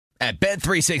At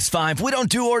Bet365, we don't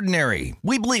do ordinary.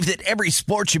 We believe that every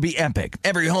sport should be epic.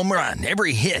 Every home run,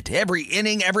 every hit, every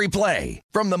inning, every play.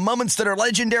 From the moments that are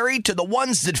legendary to the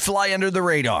ones that fly under the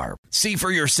radar. See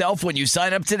for yourself when you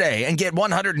sign up today and get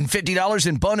 $150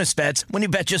 in bonus bets when you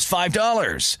bet just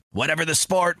 $5. Whatever the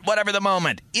sport, whatever the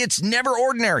moment, it's never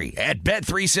ordinary at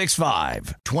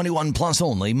Bet365. 21 plus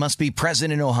only. Must be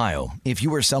present in Ohio. If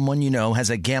you or someone you know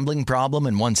has a gambling problem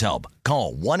and wants help,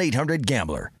 call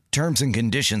 1-800-GAMBLER. Terms and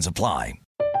conditions apply.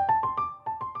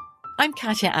 I'm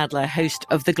Katya Adler, host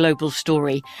of The Global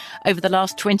Story. Over the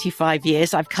last 25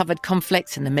 years, I've covered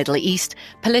conflicts in the Middle East,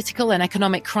 political and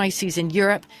economic crises in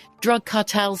Europe, drug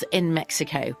cartels in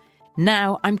Mexico.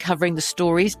 Now I'm covering the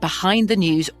stories behind the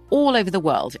news all over the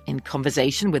world in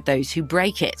conversation with those who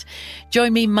break it.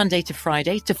 Join me Monday to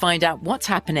Friday to find out what's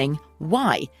happening,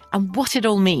 why, and what it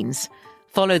all means.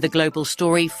 Follow The Global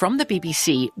Story from the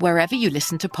BBC wherever you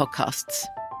listen to podcasts.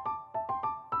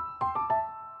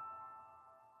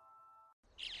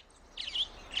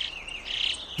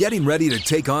 Getting ready to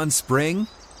take on spring?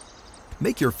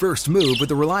 Make your first move with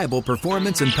the reliable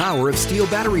performance and power of Steel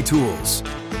battery tools.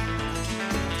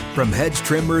 From hedge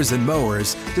trimmers and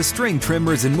mowers to string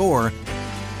trimmers and more,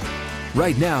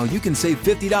 right now you can save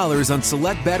 $50 on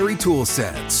select battery tool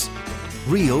sets.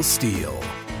 Real Steel.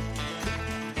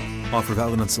 Offer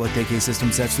valid on select AK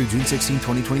system sets through June 16,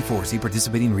 2024. See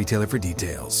participating retailer for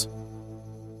details.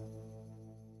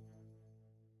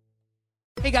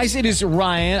 Hey guys, it is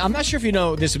Ryan. I'm not sure if you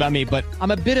know this about me, but I'm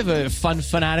a bit of a fun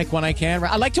fanatic when I can.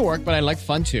 I like to work, but I like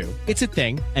fun too. It's a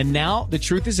thing. And now the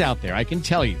truth is out there. I can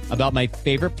tell you about my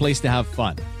favorite place to have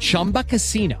fun. Chumba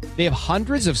Casino. They have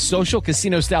hundreds of social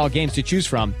casino style games to choose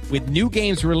from with new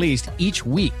games released each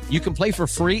week. You can play for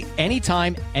free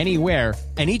anytime, anywhere.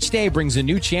 And each day brings a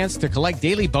new chance to collect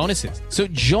daily bonuses. So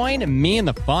join me in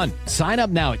the fun. Sign up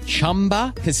now at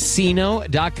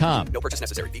ChumbaCasino.com. No purchase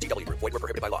necessary. VGW. Void where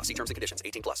prohibited by law. See terms and conditions.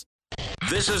 18 plus.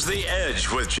 This is The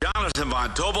Edge with Jonathan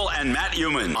Von Tobel and Matt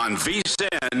Human on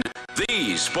VSiN,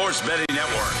 the Sports Betting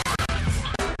Network.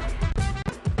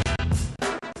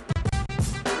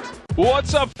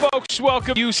 What's up, folks?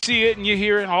 Welcome. You see it and you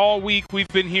hear it all week. We've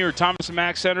been here, Thomas and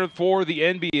Mack Center for the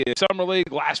NBA Summer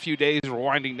League. Last few days, we're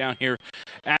winding down here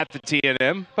at the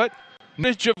TNM, but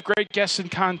midge of great guests and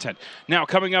content. Now,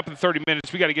 coming up in 30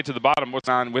 minutes, we got to get to the bottom of what's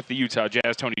on with the Utah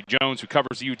Jazz. Tony Jones, who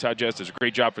covers the Utah Jazz, does a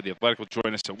great job for The Athletic, will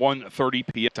join us at 1:30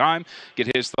 p.m. time.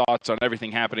 Get his thoughts on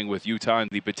everything happening with Utah and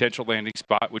the potential landing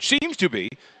spot, which seems to be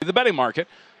the betting market.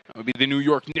 It would be the New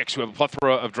York Knicks, who have a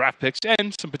plethora of draft picks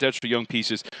and some potential young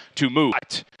pieces to move.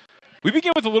 But we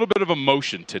begin with a little bit of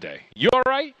emotion today. You all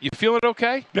right? You feeling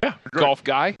okay? Yeah. Great. Golf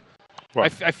guy? I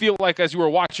feel like as you were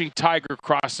watching Tiger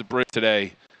cross the bridge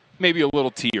today, maybe a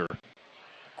little tear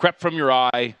crept from your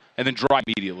eye and then dry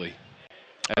immediatly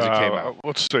as it came out.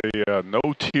 Let's say no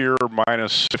tear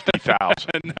minus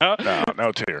 50,000.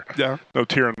 No tear. Yeah. No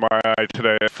tear in my eye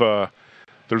today. If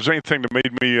there's anything that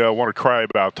made me want to cry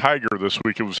about Tiger this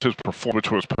week, it was his performance,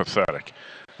 which was pathetic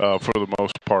for the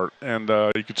most part. And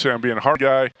you could say I'm being a hard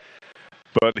guy,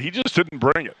 but he just didn't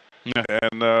bring it. Yeah.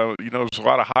 And, there's a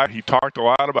lot of hype. He talked a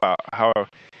lot about how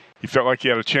he felt like he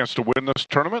had a chance to win this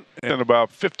tournament. And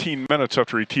about 15 minutes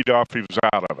after he teed off, he was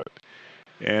out of it.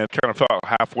 And kind of thought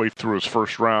halfway through his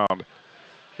first round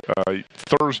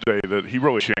Thursday that he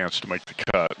really had a chance to make the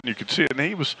cut. And you could see it. And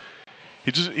he's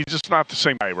just not the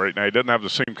same guy right now. He doesn't have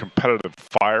the same competitive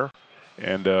fire.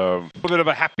 And a bit of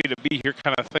a happy to be here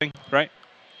kind of thing, right?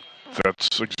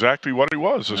 That's exactly what he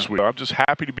was this week. I'm just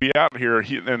happy to be out here.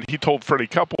 He told Freddie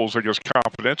Couples, I guess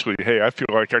confidentially, hey, I feel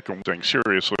like I can take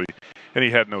seriously. And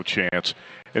he had no chance.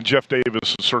 And Jeff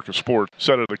Davis of Circus Sports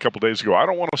said it a couple days ago. I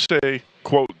don't want to say,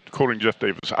 quoting Jeff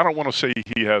Davis, I don't want to say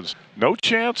he has no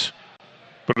chance,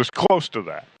 but it's close to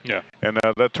that. Yeah. And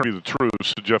that turned me the truth.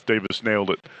 So Jeff Davis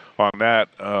nailed it on that.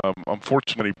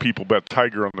 Unfortunately, people bet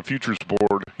Tiger on the futures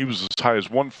board. He was as high as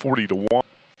 140 to 1.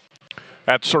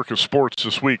 At Circus Sports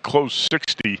this week, closed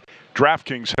 60.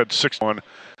 DraftKings had 6-1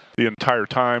 the entire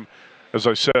time. As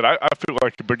I said, I feel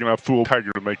like a big enough fool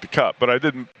Tiger to make the cut, but I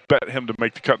didn't bet him to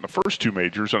make the cut in the first two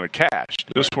majors, and it cashed.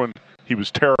 This one, he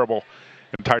was terrible,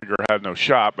 and Tiger had no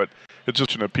shot, but it's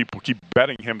just that people keep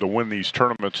betting him to win these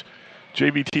tournaments.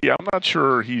 JVT, I'm not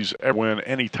sure he's ever win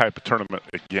any type of tournament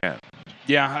again.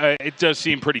 Yeah, it does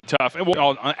seem pretty tough. And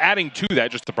adding to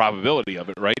that, just the probability of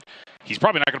it, right? He's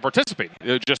probably not going to participate.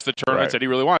 Just the tournaments that he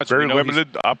really wants. Very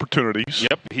limited opportunities.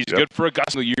 Yep, he's good for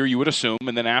Augusta year, you would assume.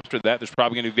 And then after that, there's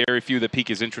probably going to be very few that pique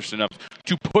his interest enough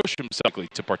to push himself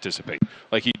to participate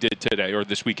like he did today, or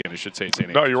this weekend, I should say.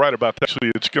 No, you're right about that.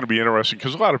 Actually, it's going to be interesting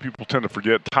because a lot of people tend to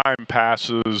forget. Time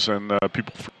passes and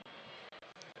people –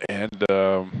 and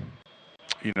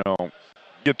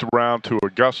get around to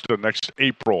Augusta next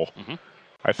April,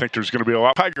 I think there's going to be a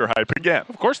lot of Tiger hype again.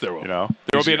 Of course there will. There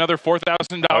will be another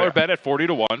 $4,000 bet at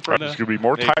 40-1. There's going to be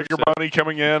more Tiger money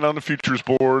coming in on the futures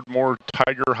board, more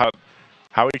Tiger,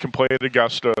 how he can play at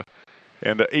Augusta.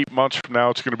 And 8 months from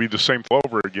now, it's going to be the same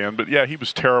over again. But, yeah, he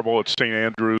was terrible at St.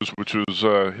 Andrews, which was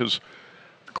his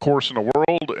course in the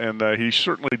world, and he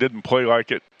certainly didn't play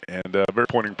like it. And very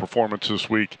disappointing performance this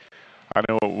week. I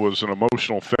know it was an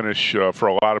emotional finish for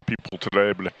a lot of people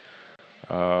today, but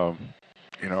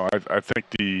I think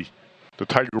the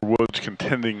Tiger Woods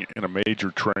contending in a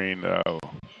major train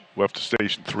left the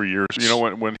station 3 years.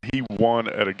 When he won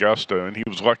at Augusta, and he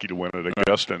was lucky to win at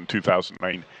Augusta in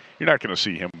 2009, you're not going to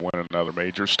see him win another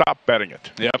major. Stop betting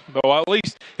it. Yeah, well, at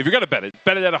least if you're going to bet it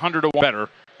at 100-1 better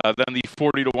than the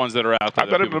 40-1s that are out there. I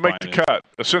bet him to make the cut,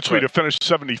 essentially to finish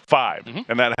 75,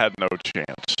 and that had no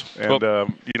chance. And,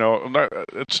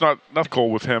 it's not cool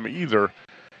with him either,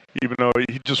 even though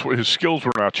his skills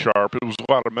were not sharp. It was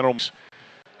a lot of minimums.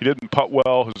 He didn't putt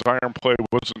well. His iron play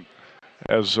wasn't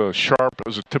as sharp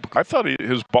as a typical. I thought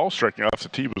his ball striking off the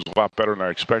tee was a lot better than I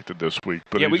expected this week.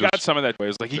 But we got some of that. It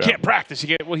was like he can't practice.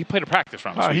 He played a practice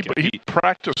round. He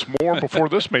practiced more before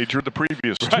this major, the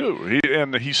previous two.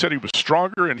 He said he was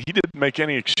stronger, and he didn't make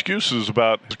any excuses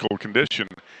about his physical condition.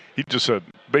 He just said,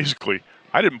 basically,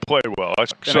 I didn't play well. I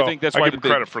think that's why I give him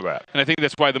credit for that. And I think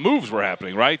that's why the moves were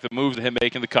happening, right? The moves of him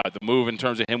making the cut, the move in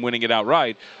terms of him winning it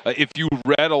outright. If you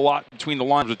read a lot between the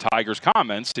lines of Tiger's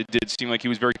comments, it did seem like he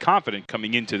was very confident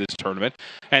coming into this tournament,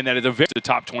 and that the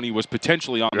top 20 was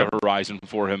potentially on the horizon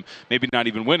for him, maybe not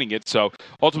even winning it. So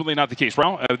ultimately not the case.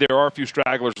 Well, there are a few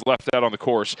stragglers left out on the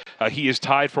course. He is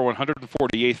tied for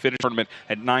 148th finish tournament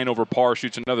at 9 over par,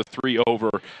 shoots another 3 over.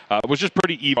 Was just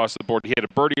pretty even across the board. He had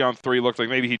a birdie on 3, looked like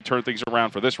maybe he'd turn things around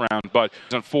for this round, but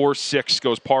on 4, 6,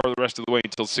 goes par the rest of the way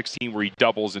until 16, where he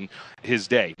doubles in his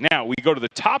day. Now we go to the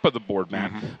top of the board,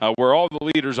 man, where all the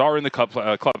leaders are in the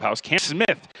clubhouse. Cam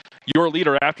Smith, your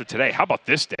leader after today. How about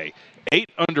this day? 8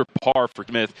 under par for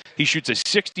Smith. He shoots a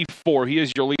 64. He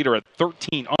is your leader at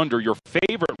 13 under. Your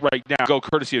favorite right now, go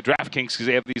courtesy of DraftKings because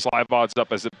they have these live odds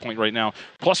up as a point right now.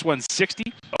 Plus 160,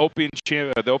 the Open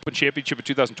Championship of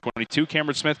 2022,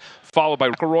 Cameron Smith, followed by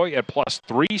McIlroy at plus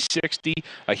 360.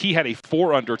 He had a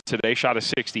 4 under today, shot a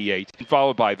 68.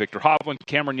 Followed by Victor Hovland,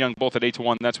 Cameron Young, both at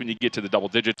 8-1. That's when you get to the double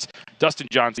digits. Dustin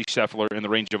Johnson, Scheffler in the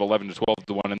range of 11 to 12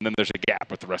 to 1, and then there's a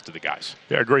gap with the rest of the guys.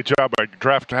 Yeah, great job by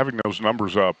draft having those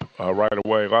numbers up right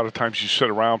away. A lot of times you sit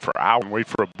around for hours and wait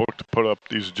for a book to put up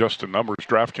these adjusted numbers.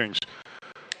 DraftKings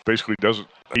basically does it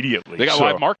immediately. They got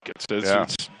live markets.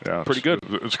 It's pretty good.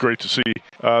 It's great to see.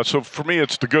 So for me,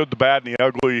 it's the good, the bad, and the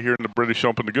ugly here in the British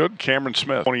Open. The good, Cameron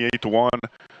Smith, 28-1,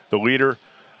 the leader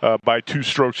by 2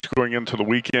 strokes going into the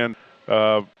weekend.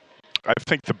 I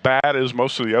think the bad is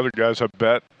most of the other guys I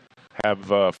bet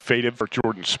have faded for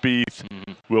Jordan Spieth,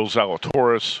 Will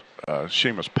Zalatoris,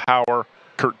 Seamus Power,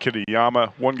 Kurt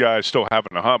Kitayama. One guy I still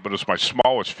having to hunt, but it's my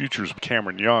smallest futures,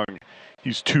 Cameron Young.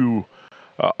 He's 2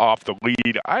 off the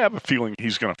lead. I have a feeling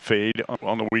he's going to fade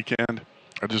on the weekend.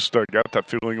 I just got that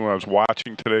feeling when I was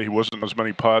watching today. He wasn't as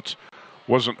many putts,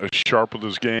 wasn't as sharp with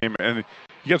his game, and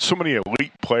you got so many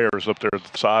elite players up there at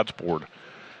the odds board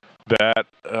that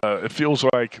it feels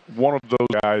like one of those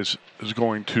guys is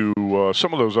going to,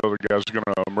 some of those other guys are going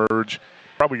to emerge.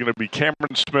 Probably going to be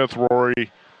Cameron Smith,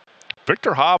 Rory.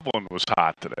 Victor Hovland was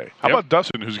hot today. How about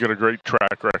Dustin, who's got a great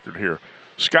track record here?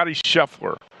 Scotty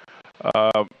Scheffler.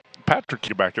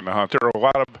 Patrick back in the hunt. There are a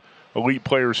lot of elite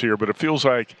players here, but it feels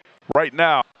like right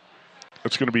now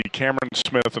it's going to be Cameron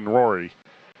Smith and Rory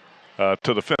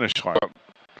to the finish line.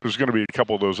 There's going to be a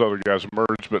couple of those other guys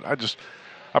emerge, but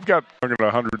I've got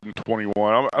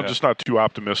 121. I'm just not too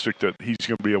optimistic that he's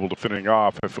going to be able to finish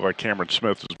off. I feel like Cameron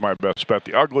Smith is my best bet.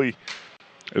 The ugly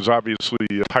is obviously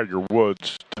Tiger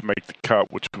Woods to make the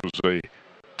cut, which was a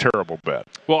terrible bet.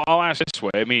 Well, I'll ask this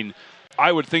way. I mean,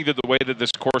 I would think that the way that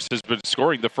this course has been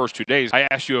scoring the first 2 days, I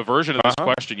asked you a version of this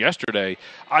question yesterday.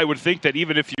 I would think that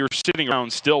even if you're sitting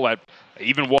around still at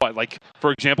like,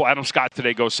 for example, Adam Scott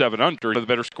today goes 7 under, the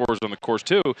better scores on the course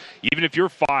too. Even if you're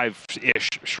 5-ish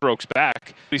strokes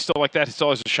back, he's still like that. He still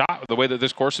has a shot with the way that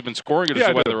this course has been scoring, or does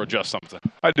the weather adjust something?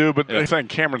 I do, but I think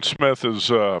Cameron Smith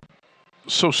is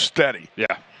so steady.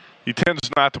 Yeah. He tends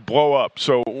not to blow up.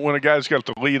 So when a guy's got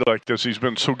the lead like this, he's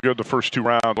been so good the first 2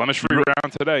 rounds. Blemish-free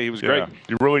round today. He was great.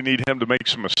 You really need him to make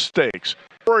some mistakes.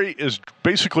 Rory is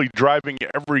basically driving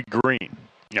every green.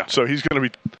 Yeah. So he's going to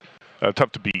be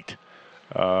tough to beat.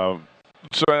 So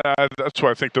that's why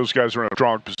I think those guys are in a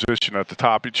strong position at the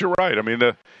top. But you're right. I mean,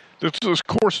 this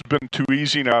course has been too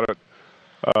easy now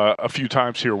a few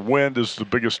times here. Wind is the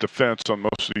biggest defense on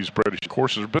most of these British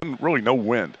courses. There's been really no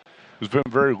wind. There's been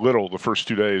very little the first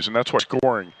 2 days, and that's why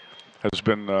scoring has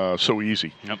been so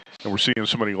easy. Yep. And we're seeing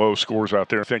so many low scores out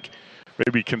there. I think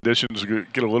maybe conditions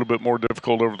get a little bit more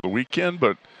difficult over the weekend,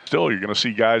 but still you're going to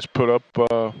see guys put up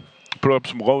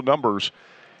some low numbers.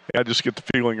 And I just get the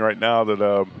feeling right now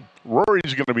that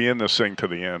Rory's going to be in this thing to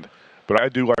the end. But I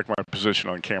do like my position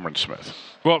on Cameron Smith.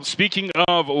 Well, speaking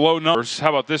of low numbers, how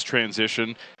about this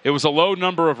transition? It was a low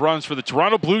number of runs for the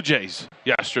Toronto Blue Jays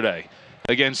yesterday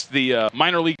against the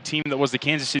minor league team that was the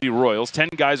Kansas City Royals. 10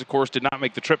 guys, of course, did not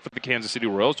make the trip for the Kansas City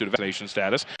Royals due to vaccination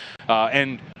status.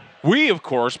 And we, of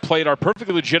course, played our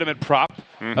perfectly legitimate prop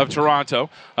of Toronto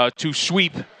to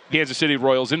sweep Kansas City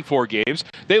Royals in 4 games.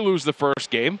 They lose the first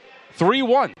game,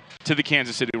 3-1 to the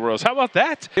Kansas City Royals. How about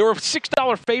that? They were a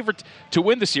 $6 favorite to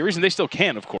win the series, and they still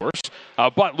can, of course.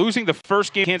 But losing the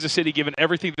first game, Kansas City, given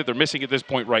everything that they're missing at this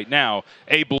point right now,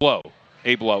 a blow.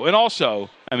 And also,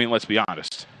 I mean, let's be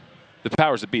honest, the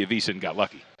powers that be of VSiN got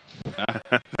lucky.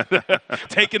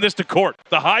 Taking this to court,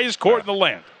 the highest court in the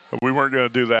land. We weren't going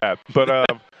to do that. But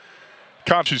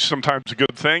conscience is sometimes a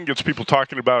good thing, gets people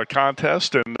talking about a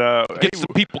contest. And gets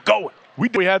the people going.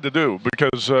 We had to do,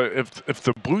 because if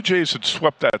the Blue Jays had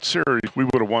swept that series, we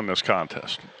would have won this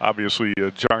contest. Obviously,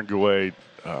 John Goulet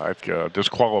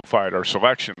disqualified our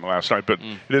selection last night, but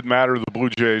it didn't matter. The Blue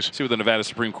Jays... See what the Nevada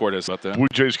Supreme Court is about that. Blue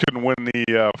Jays couldn't win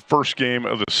the first game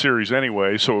of the series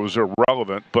anyway, so it was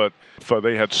irrelevant. But if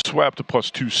they had swept a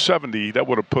plus 270, that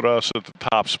would have put us at the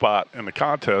top spot in the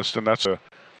contest, and that's a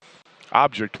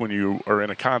object when you are in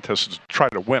a contest is to try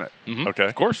to win it. Okay,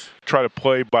 of course. Try to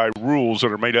play by rules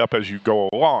that are made up as you go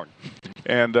along.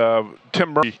 And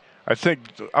Tim Murray, I think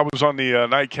I was on the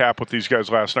nightcap with these guys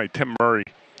last night. Tim Murray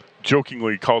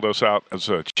jokingly called us out as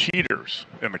cheaters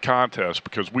in the contest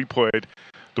because we played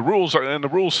the rules, and the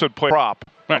rules said play prop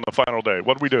on the final day.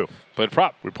 What did we do? Played a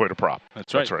prop. We played a prop.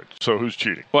 That's right. That's right. So who's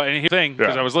cheating? Well, and here's the thing,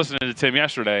 because I was listening to Tim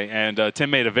yesterday, and Tim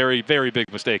made a very, very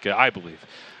big mistake, I believe.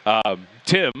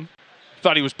 Tim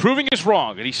thought he was proving us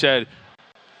wrong, and he said,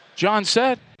 John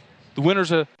said the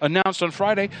winners are announced on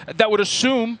Friday. That would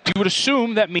assume,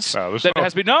 that means that it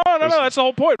has to be. No, that's the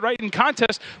whole point, right? In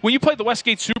contest, when you play the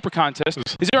Westgate Super Contest,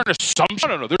 is there an assumption?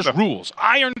 No, there's rules.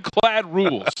 Ironclad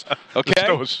rules. Okay? There's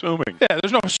no assuming. Yeah,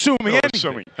 there's no assuming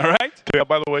anything. All right? Yeah,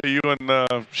 by the way, you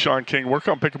and Sean King, work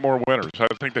on picking more winners. I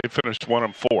think they finished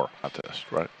 1-4 contest,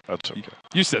 right? That's okay.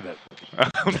 You said that.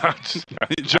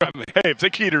 Hey, if they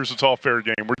cheaters, it's all fair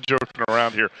game. We're joking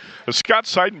around here. Scott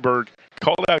Seidenberg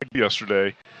called out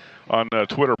yesterday on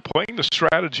Twitter, playing the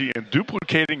strategy and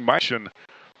duplicating my mission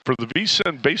for the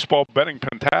VSiN baseball betting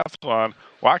pentathlon,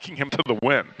 locking him to the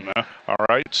win. All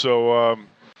right, so... well,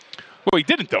 he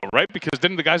didn't, though, right? Because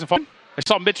didn't the guys have fun? I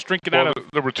saw Mitch drinking out of...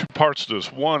 There were 2 parts to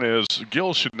this. One is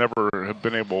Gil should never have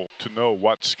been able to know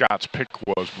what Scott's pick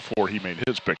was before he made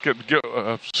his pick.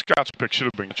 Scott's pick should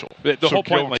have been Mitchell. The whole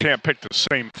point, Gil can't pick the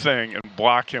same thing and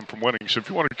block him from winning. So if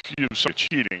you want to accuse someone of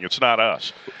cheating, it's not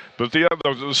us. But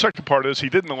the second part is he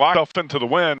didn't lock himself into the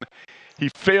win. He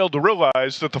failed to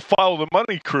realize that the Follow the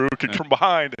Money crew could come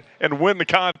behind and win the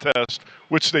contest,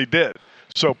 which they did.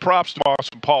 So props to Moss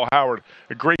and Paul Howard.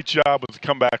 A great job with the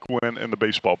comeback win in the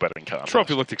baseball betting contest.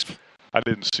 Trophy looked expensive. I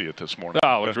didn't see it this morning.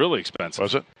 Oh, it looked really expensive.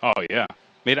 Was it? Oh, yeah.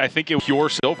 I think it was pure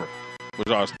silver.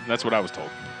 That's what I was told.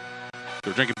 They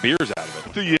were drinking beers out of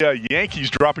it. The Yankees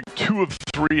dropping 2 of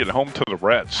 3 at home to the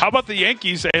Reds. How about the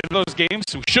Yankees in those games?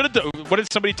 What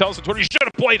did somebody tell us on Twitter? You should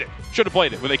have played it. Should have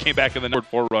played it when they came back in the third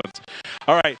 4 runs.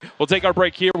 All right, we'll take our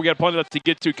break here. We got plenty to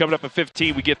get to. Coming up at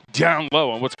 15, we get down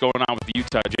low on what's going on with the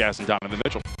Utah Jazz and Donovan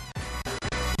Mitchell.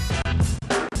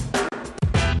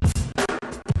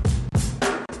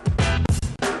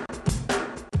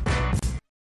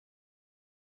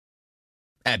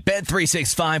 At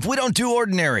Bet365, we don't do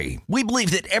ordinary. We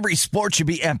believe that every sport should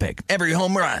be epic. Every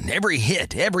home run, every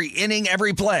hit, every inning,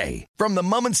 every play. From the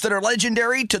moments that are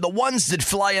legendary to the ones that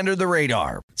fly under the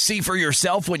radar. See for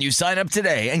yourself when you sign up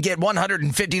today and get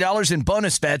 $150 in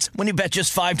bonus bets when you bet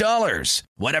just $5.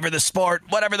 Whatever the sport,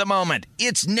 whatever the moment,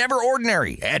 it's never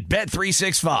ordinary at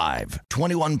Bet365.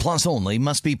 21 plus only.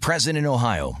 Must be present in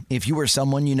Ohio. If you or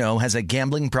someone you know has a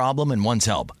gambling problem and wants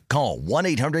help, call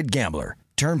 1-800-GAMBLER.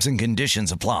 Terms and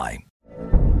conditions apply.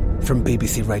 From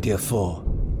BBC Radio 4,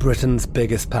 Britain's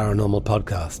biggest paranormal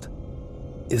podcast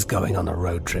is going on a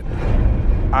road trip.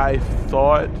 I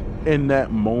thought in that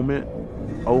moment,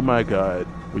 oh my God,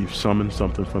 we've summoned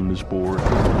something from this board.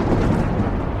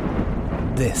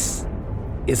 This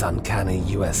is Uncanny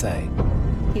USA.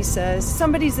 He says,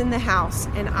 somebody's in the house,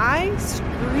 and I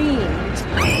screamed.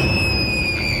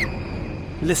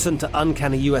 Listen to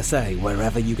Uncanny USA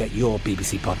wherever you get your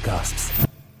BBC podcasts,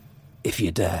 if you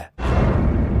dare.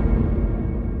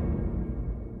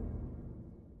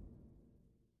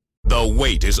 The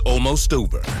wait is almost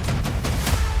over.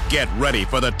 Get ready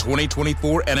for the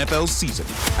 2024 NFL season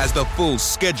as the full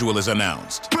schedule is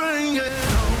announced.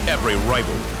 Every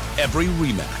rivalry, every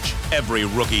rematch, every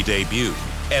rookie debut,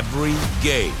 every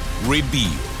game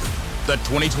revealed. The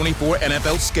 2024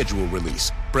 NFL schedule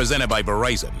release, presented by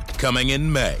Verizon, coming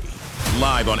in May.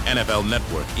 Live on NFL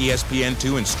Network,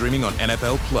 ESPN2, and streaming on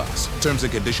NFL Plus. Terms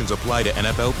and conditions apply to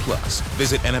NFL Plus.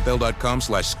 Visit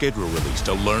NFL.com/schedule release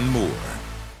to learn more.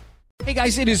 Hey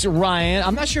guys, it is Ryan.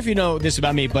 I'm not sure if you know this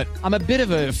about me, but I'm a bit of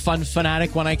a fun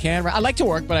fanatic when I can. I like to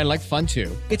work, but I like fun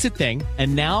too. It's a thing.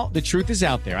 And now the truth is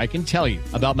out there. I can tell you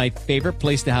about my favorite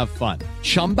place to have fun.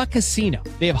 Chumba Casino.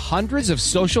 They have hundreds of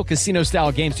social casino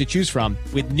style games to choose from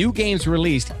with new games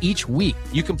released each week.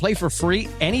 You can play for free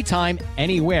anytime,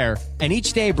 anywhere. And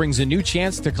each day brings a new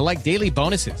chance to collect daily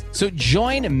bonuses. So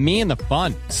join me in the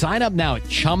fun. Sign up now at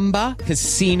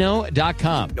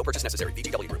ChumbaCasino.com. No purchase necessary.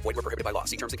 VGW Group. Void where prohibited by law.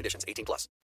 See terms and conditions. 18+.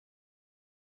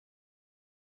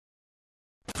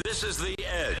 This is The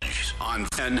Edge on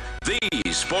the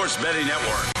Sports Betting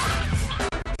Network.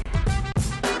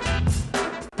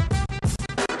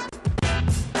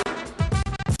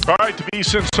 All right, the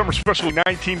VSiN Summer Special,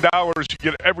 $19. You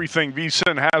get everything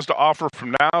VSiN has to offer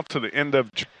from now to the end of...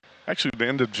 Actually, the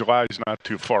end of July is not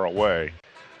too far away.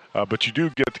 But you do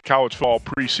get the College Fall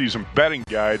Preseason Betting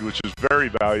Guide, which is very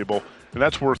valuable, and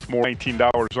that's worth more than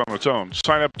 $19 on its own.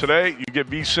 Sign up today. You get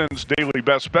VSiN's daily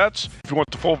best bets. If you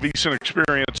want the full VSiN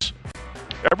experience,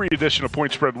 every edition of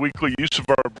Point Spread Weekly, use of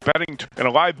our betting and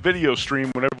a live video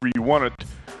stream whenever you want it.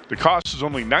 The cost is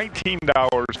only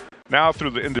 $19 now through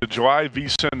the end of July,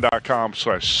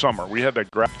 vsin.com/summer. We had that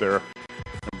graph there.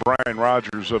 And Brian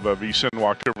Rogers of VSiN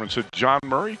walked over and said, John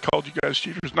Murray called you guys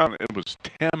cheaters? No, it was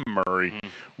Tim Murray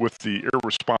with the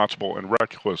irresponsible and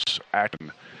reckless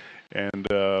action. And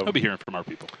he'll be hearing from our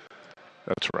people.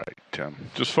 That's right, Tim.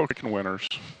 Just focus on winners.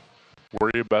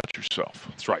 Worry about yourself.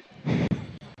 That's right.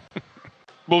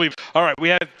 Believe. All right, we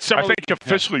had several. I think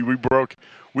officially we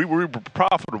were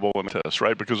profitable in this,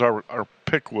 right? Because our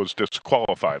pick was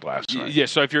disqualified last night. Yeah,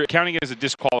 so if you're counting it as a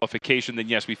disqualification, then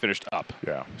yes, we finished up.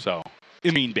 Yeah. So,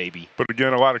 I mean, baby. But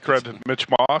again, a lot of credit to Mitch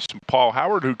Moss and Paul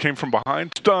Howard, who came from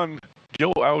behind, stunned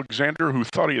Gil Alexander, who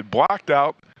thought he had blocked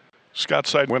out Scott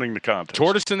Side winning the contest.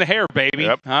 Tortoise in the hair, baby.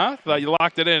 Yep. Huh? Thought you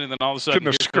locked it in, and then all of a sudden...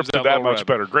 Couldn't have scripted that much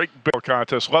better. Great bill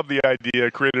contest. Love the idea.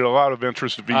 Created a lot of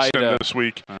interest at VSiN this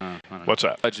week. What's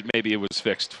that? Maybe it was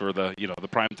fixed for the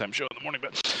primetime show in the morning,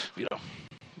 but,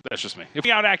 that's just me. If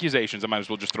we out accusations, I might as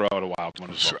well just throw out a wild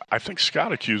one as well. I think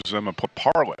Scott accused them of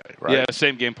parlay, right? Yeah,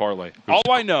 same game parlay. All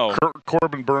I know...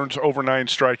 Corbin Burns over 9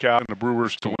 strikeout and the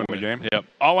Brewers to win the game. Yep.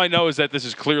 All I know is that this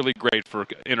is clearly great for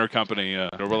intercompany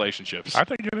relationships. I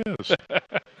think it is.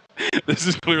 This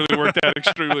has clearly worked out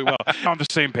extremely well. On the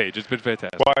same page. It's been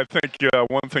fantastic. Well, I think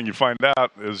one thing you find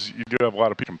out is you do have a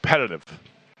lot of people competitive.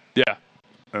 Yeah.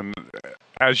 And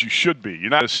as you should be.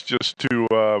 You're not just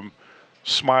to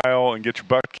smile and get your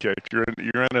butt kicked. You're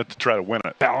in it to try to win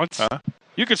it. Balance. Huh?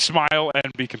 You could smile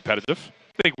and be competitive.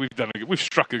 I think we've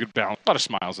struck a good balance. A lot of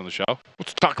smiles on the show.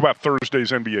 Let's talk about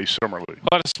Thursday's NBA Summer League.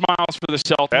 A lot of smiles for the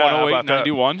Celtics,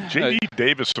 108-91. J.D.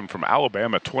 Davison from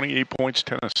Alabama, 28 points,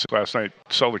 10 assists last night.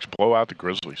 Celtics blow out the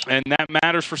Grizzlies. And that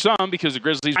matters for some because the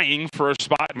Grizzlies are vying for a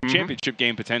spot in the championship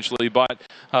game potentially, but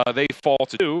they fall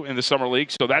to 2 in the Summer League,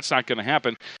 so that's not going to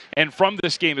happen. And from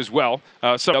this game as well,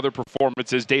 some other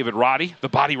performances, David Roddy, the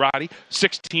Body Roddy,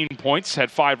 16 points,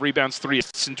 had 5 rebounds, 3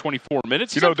 assists in 24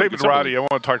 minutes. David Roddy, I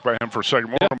want to talk about him for a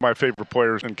second. One of my favorite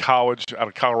players in college out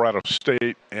of Colorado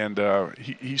State, and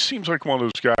he seems like one of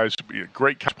those guys to be a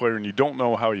great player, and you don't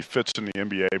know how he fits in the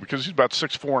NBA because he's about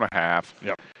 6'4.5".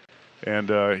 Yep. And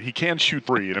he can shoot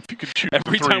 3, and if you could shoot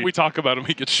every 3, time we talk about him,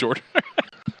 he gets shorter.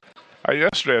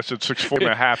 Yesterday I said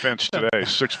 6'4.5" inch. Today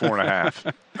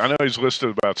 6'4.5". I know he's listed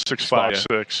about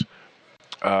 6'5",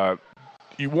 6'.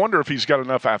 You wonder if he's got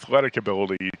enough athletic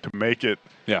ability to make it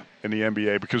in the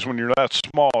NBA, because when you're that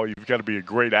small, you've got to be a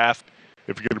great athlete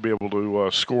if you're going to be able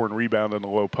to score and rebound in the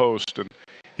low post. And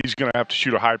he's going to have to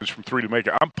shoot a high pitch from 3 to make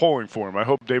it. I'm pulling for him. I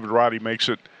hope David Roddy makes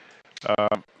it.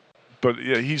 But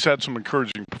yeah, he's had some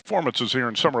encouraging performances here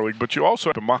in Summer League. But you also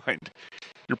have to mind,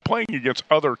 you're playing against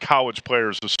other college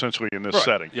players essentially in this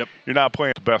setting. Yep. You're not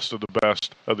playing the best of the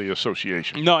best of the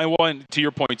association. No, and to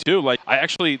your point too, like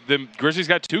the Grizzlies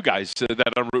got two guys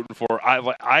that I'm rooting for.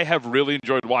 I have really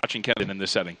enjoyed watching Kenneth in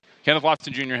this setting. Kenneth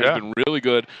Lofton Jr. has been really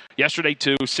good. Yesterday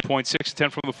too, 6 points, 6 to 10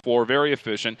 from the floor, very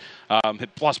efficient.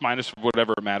 Hit plus minus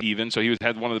whatever amount even. So he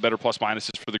had one of the better plus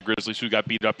minuses for the Grizzlies, who got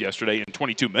beat up yesterday in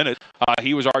 22 minutes.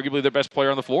 He was arguably their best player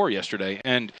on the floor yesterday,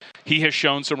 and he has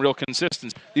shown some real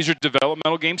consistency. These are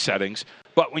developmental game settings,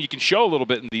 but when you can show a little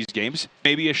bit in these games,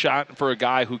 maybe a shot for a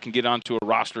guy who can get onto a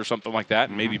roster or something like that,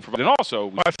 and maybe provide. And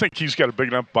also, I think he's got a big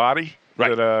enough body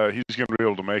that he's going to be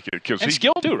able to make it. And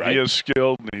skilled too, right? He is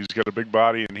skilled, and he's got a big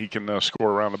body, and he can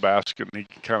score around the basket, and he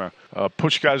can kind of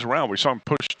push guys around. We saw him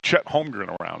push Chet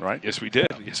Holmgren around, right? Yes, we did.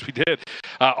 Yes, we did.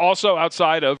 Also,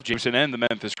 outside of Jameson and the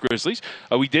Memphis Grizzlies,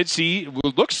 we did see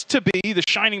what looks to be the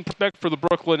shining prospect for the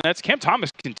Brooklyn Nets. Cam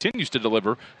Thomas continues to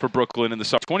deliver for Brooklyn in the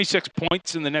summer. 26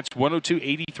 points in the Nets'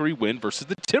 102-83 win versus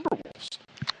the Timberwolves.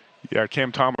 Yeah,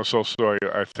 Cam Thomas also,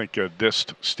 I think,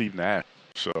 dissed Steve Nash,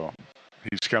 so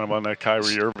he's kind of on that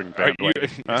Kyrie Irving bandwagon.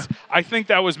 I think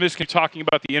that was Michigan talking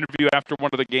about the interview after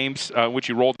one of the games, which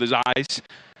he rolled his eyes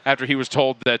after he was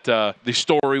told that the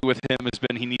story with him has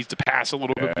been he needs to pass a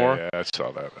little bit more. Yeah, I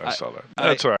saw that.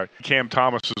 That's all right. Cam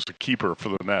Thomas is the keeper for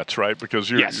the Nets, right? Because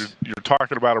you're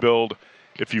talking about a build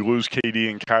if you lose KD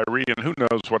and Kyrie, and who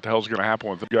knows what the hell's going to happen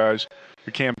with the guys.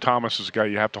 But Cam Thomas is a guy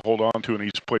you have to hold on to, and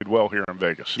he's played well here in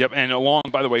Vegas. Yep, and along,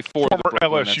 by the way, former the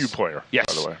LSU Nets. player. Yes,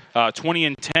 by the way. 20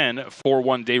 and 10,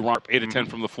 4-1 day run, 8 of 10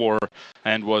 from the floor,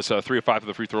 and was 3 of 5 from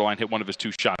the free throw line. Hit one of his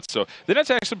 2 shots. So the Nets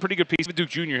have some pretty good pieces. Duke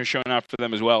Jr. has shown out for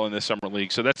them as well in this summer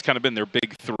league. So that's kind of been their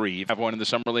big 3. Have one in the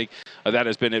summer league. That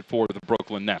has been it for the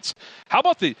Brooklyn Nets. How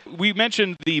about we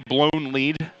mentioned the blown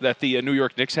lead that the New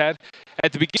York Knicks had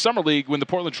at the beginning of the summer league when the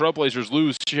Portland Trailblazers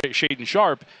lose Shaedon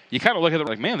Sharpe. You kind of look at them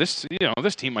like, man, this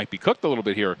team might be cooked a little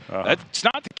bit here. That's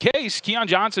not the case. Keon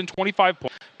Johnson, 25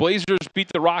 points. Blazers beat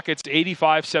the Rockets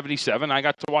 85-77. I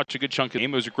got to watch a good chunk of the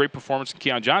game. It was a great performance from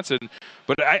Keon Johnson.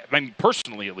 But I mean,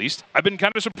 personally at least, I've been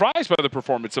kind of surprised by the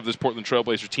performance of this Portland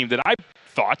Trailblazers team that I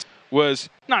thought was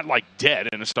not like dead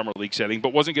in a summer league setting,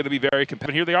 but wasn't going to be very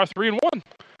competitive. Here they are, 3-1.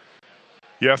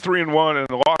 Yeah, 3-1,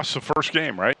 and lost the first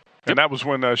game, right? And that was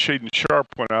when Shaedon Sharpe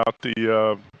went out,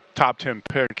 the top 10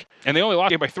 pick. And they only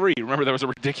lost by 3. Remember, there was a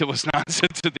ridiculous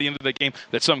nonsense at the end of the game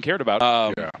that some cared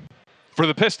about. For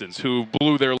the Pistons, who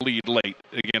blew their lead late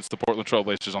against the Portland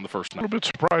Trailblazers on the first night. A little bit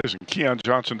surprising. Keon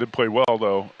Johnson did play well,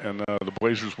 though, and the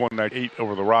Blazers won that 8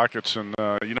 over the Rockets. And,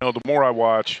 the more I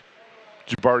watch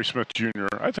Jabari Smith Jr.,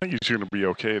 I think he's going to be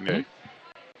okay in the 8.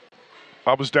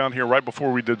 I was down here right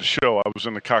before we did the show. I was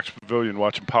in the Cox Pavilion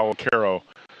watching Paolo Caro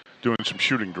doing some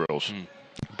shooting drills.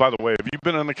 By the way, have you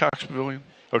been in the Cox Pavilion?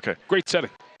 Okay. Great setting.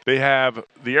 They have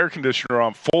the air conditioner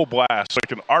on full blast,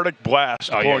 like an Arctic blast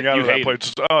blowing out of that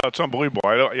place. It's unbelievable.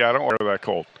 I don't wear that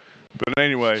cold. But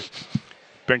anyway,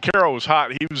 Banchero was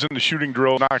hot. He was in the shooting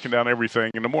drill, knocking down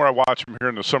everything. And the more I watch him here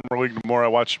in the Summer League, the more I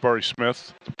watch Jabari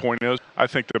Smith. The point is, I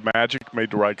think the Magic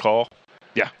made the right call.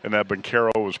 Yeah. And that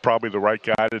Banchero was probably the right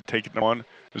guy to take it on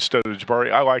instead of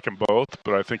Jabari. I like them both,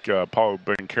 but I think Paolo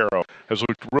Banchero has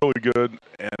looked really good.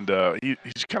 And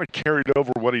he's kind of carried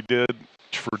over what he did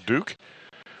for Duke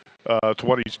to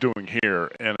what he's doing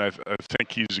here. And I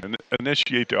think he's going to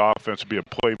initiate the offense, be a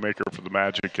playmaker for the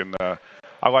Magic. And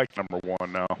I like number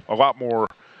 1 now a lot more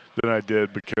than I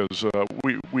did because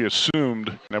we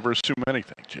assumed, never assume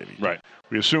anything, JD. Right.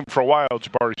 We assumed for a while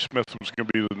Jabari Smith was going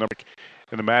to be the number,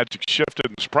 and the Magic shifted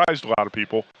and surprised a lot of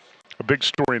people. A big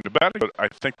story in the betting, but I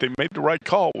think they made the right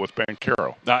call with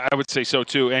Banchero. I would say so,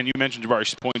 too. And you mentioned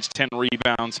Jabari's points, 10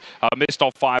 rebounds, missed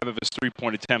all 5 of his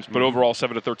 3-point attempts, but overall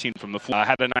 7 of 13 from the floor.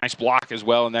 Had a nice block as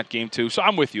well in that game, too. So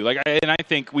I'm with you. And I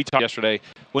think we talked yesterday,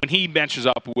 when he benches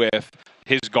up with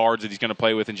his guards that he's going to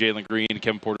play with in Jalen Green and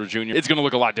Kevin Porter Jr., it's going to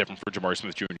look a lot different for Jabari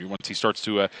Smith Jr. once he starts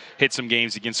to hit some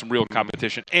games against some real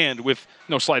competition and with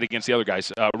no slight against the other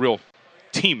guys, real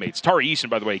teammates. Tari Eason,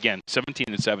 by the way, again,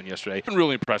 17-7 yesterday. Been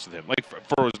really impressed with him. Like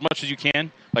for as much as you can,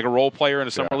 like a role player in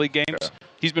a summer league games,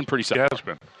 he's been pretty solid. He has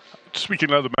been.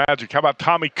 Speaking of the Magic, how about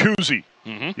Tommy Kuhse?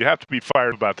 You have to be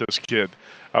fired about this kid.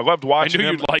 I loved watching him.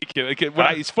 I knew you'd like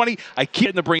it. It's funny. I keep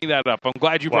getting to bring that up. I'm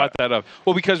glad you brought that up.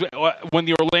 Well, because when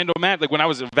the Orlando Magic, like when I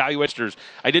was evaluating,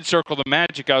 I did circle the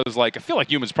Magic. I was like, I feel like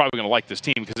Human's probably going to like this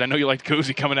team because I know you liked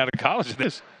Kuhse coming out of college.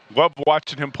 Loved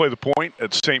watching him play the point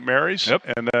at St. Mary's.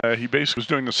 And he basically was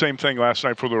doing the same thing last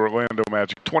night for the Orlando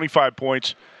Magic. 25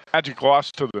 points. Magic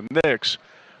lost to the Knicks.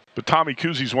 But Tommy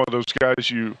Kuhse's one of those guys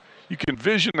you can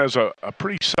envision as a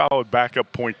pretty solid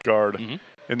backup point guard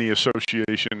in the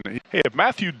association. Hey, if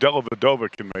Matthew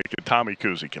Dellavedova can make it, Tommy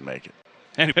Kuhse can make it.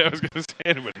 Anyway, I was going to say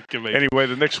anybody can make it. Anyway,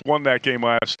 the Knicks won that game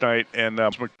last night, and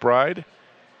McBride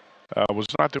was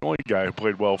not the only guy who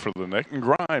played well for the Knicks. And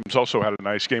Grimes also had a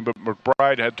nice game, but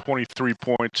McBride had 23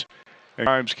 points, and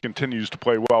Grimes continues to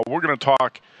play well. We're going to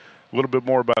talk a little bit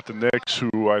more about the Knicks,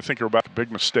 who I think are about a big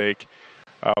mistake.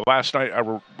 Last night, I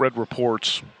read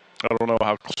reports. I don't know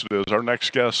how close it is. Our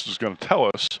next guest is going to tell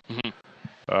us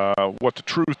what the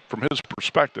truth from his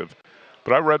perspective.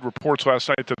 But I read reports last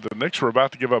night that the Knicks were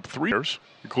about to give up 3 years,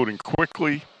 including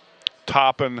Quickly,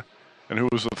 Toppin, and who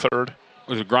was the third?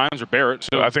 Was it Grimes or Barrett?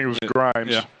 So I think it was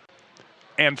Grimes. Yeah.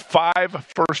 And 5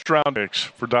 first-round picks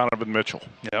for Donovan Mitchell.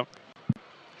 Yep.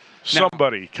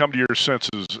 Somebody come to your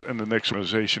senses in the Knicks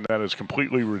organization. That is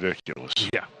completely ridiculous.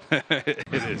 Yeah, it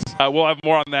is. We'll have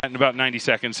more on that in about 90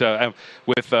 seconds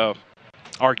with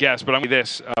our guest. But I'm going to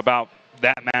say this about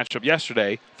that matchup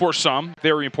yesterday. For some,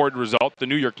 very important result. The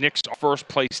New York Knicks are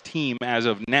first-place team as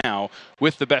of now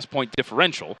with the best point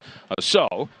differential.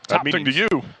 That means to you.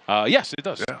 Yes, it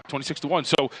does. Yeah. 26-1.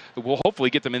 So we'll hopefully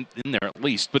get them in there at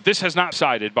least. But this has not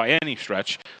decided by any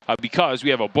stretch because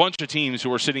we have a bunch of teams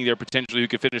who are sitting there potentially who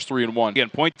could finish 3-1. Again,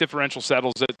 point differential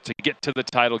settles it to get to the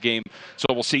title game. So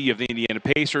we'll see. You have the Indiana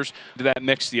Pacers to that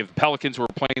mix. You have the Pelicans who are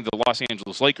playing the Los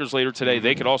Angeles Lakers later today.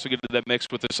 They could also get to that mix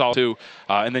with the solid 2.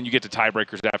 And then you get to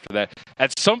tiebreakers after that.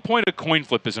 At some point, a coin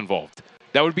flip is involved.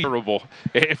 That would be terrible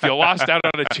if you lost out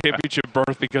on a championship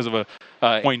berth because of a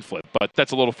coin flip. But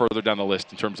that's a little further down the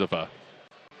list in terms of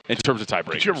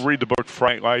tiebreakers. Did you ever read the book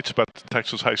Fright Lights about the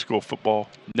Texas high school football?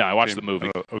 No, I watched the movie.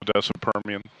 Odessa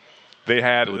Permian.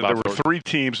 There were 3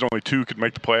 teams, and only 2 could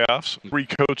make the playoffs. 3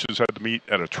 coaches had to meet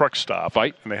at a truck stop.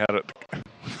 Fight? And they had it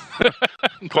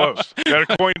close. They had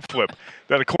a coin flip.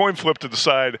 They had a coin flip to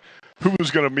decide who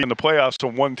was going to meet in the playoffs, so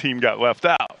one team got left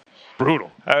out.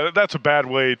 Brutal. That's a bad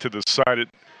way to decide it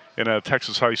in a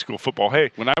Texas high school football.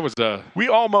 Hey, when I was we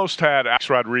almost had Alex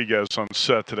Rodriguez on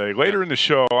set today. Later in the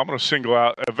show, I'm going to single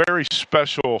out a very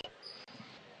special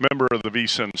member of the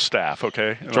VSiN staff,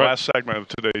 okay? In the last segment of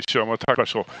today's show, I'm going to talk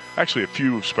about actually a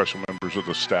few special members of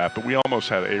the staff, but we almost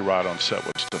had A-Rod on set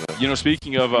with us today. You know,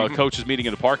 speaking of coaches meeting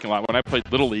in the parking lot, when I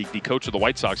played Little League, the coach of the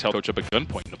White Sox held coach up at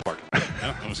gunpoint in the parking lot.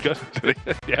 Yeah, that was good.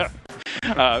 Yeah.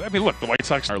 I mean, look, the White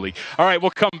Sox are in our league. All right, we'll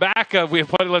come back. We have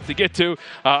plenty left to get to.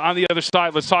 On the other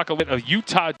side, let's talk a bit of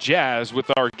Utah Jazz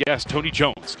with our guest, Tony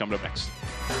Jones, coming up next.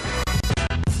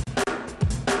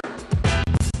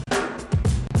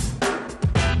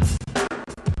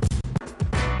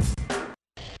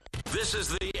 This is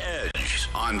The Edge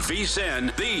on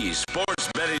VSiN, the Sports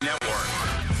Betting Network.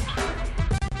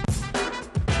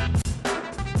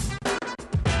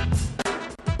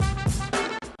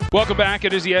 Welcome back.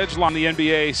 It is The Edge on the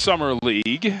NBA Summer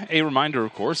League. A reminder,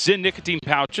 of course, Zyn nicotine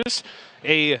pouches,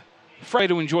 a Friday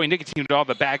to enjoy nicotine with all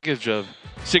the baggage of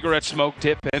cigarette smoke,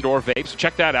 tip, and or vapes.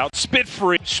 Check that out.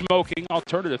 Spit-free smoking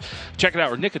alternative. Check it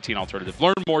out, or nicotine alternative.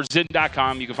 Learn more,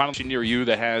 Zyn.com. You can find a machine near you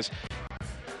that has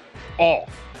all.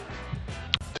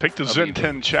 Take the Zyn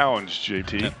 10 challenge,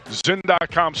 JT. Yep.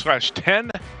 Zyn.com/10.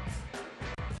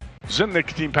 Zyn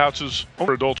nicotine pouches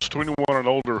for adults 21 and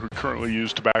older who currently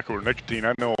use tobacco or nicotine.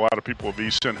 I know a lot of people at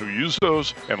VSiN who use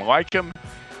those and like them,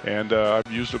 and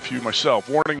I've used a few myself.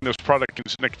 Warning, this product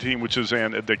contains nicotine, which is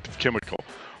an addictive chemical.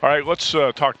 All right, let's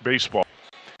talk baseball.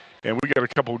 And we got a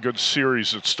couple of good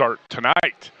series that start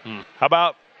tonight. How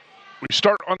about we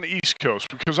start on the East Coast,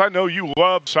 because I know you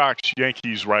love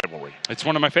Sox-Yankees rivalry. It's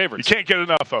one of my favorites. You can't get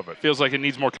enough of it. Feels like it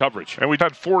needs more coverage. And we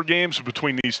had 4 games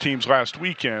between these teams last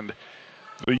weekend.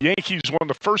 The Yankees won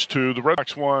the first 2. The Red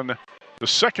Sox won the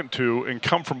second 2 and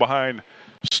come from behind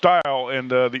style.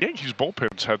 And the Yankees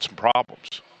bullpens had some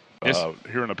problems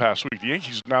here in the past week. The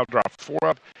Yankees now dropped 4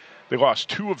 up. They lost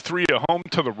 2 of 3 at home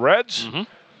to the Reds.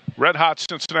 Red hot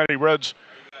Cincinnati Reds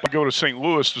go to St.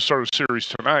 Louis to start a series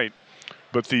tonight.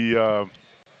 But the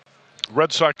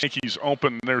Red Sox Yankees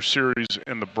open their series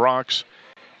in the Bronx,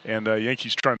 and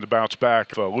Yankees trying to bounce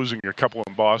back, losing a couple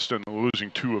in Boston,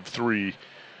 losing 2 of 3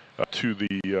 to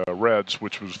the Reds,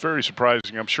 which was very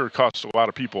surprising. I'm sure it cost a lot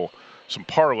of people some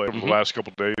parlay over the last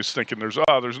couple of days, thinking there's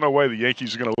no way the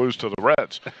Yankees are going to lose to the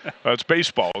Reds. It's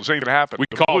baseball. It ain't going to happen.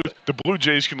 The Blue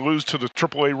Jays can lose to the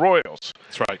AAA Royals.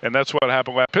 That's right. And that's what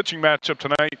happened last pitching matchup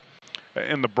tonight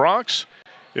in the Bronx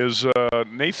is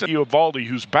Nathan Eovaldi,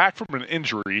 who's back from an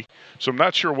injury, so I'm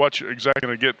not sure what you're exactly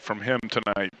going to get from him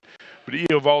tonight. But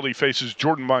Eovaldi faces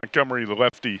Jordan Montgomery, the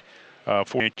lefty,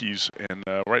 for Yankees, and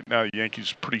right now the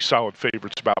Yankees pretty solid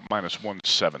favorites, about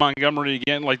 -170. Montgomery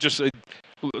again,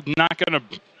 not going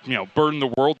to burn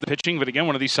the world pitching, but again,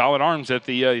 one of these solid arms that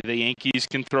the Yankees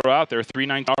can throw out there.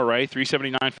 3.9 RA,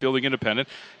 3.79 fielding independent.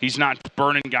 He's not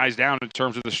burning guys down in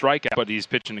terms of the strikeout, but he's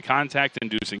pitching to contact,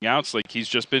 inducing outs. Like, he's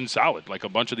just been solid, like a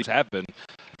bunch of these have been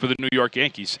for the New York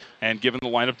Yankees. And given the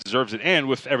lineup deserves it, and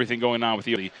with everything going on with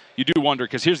Eovaldi, you do wonder,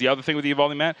 because here's the other thing with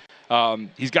Eovaldi, Matt.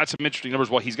 He's got some interesting numbers.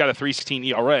 Well, he's got a 3.16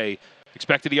 ERA.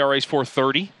 Expected ERA is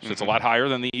 4.30, so it's a lot higher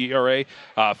than the ERA.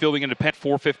 Fielding independent,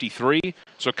 4.53.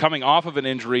 So coming off of an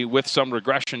injury with some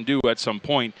regression due at some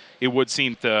point, it would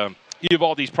seem to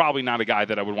Eovaldi's probably not a guy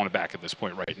that I would want to back at this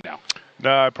point right now.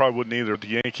 No, I probably wouldn't either.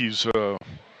 The Yankees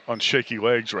on shaky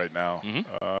legs right now,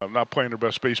 not playing their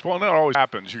best baseball, and that always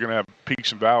happens. You're going to have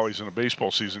peaks and valleys in a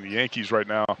baseball season. The Yankees right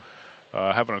now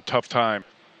having a tough time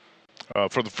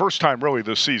for the first time really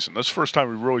this season. That's the first time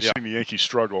we've really seen the Yankees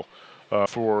struggle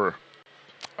for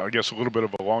I guess a little bit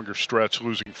of a longer stretch,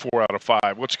 losing 4 out of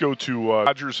 5. Let's go to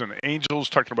Dodgers and Angels,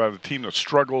 talking about a team that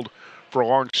struggled for a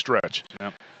long stretch.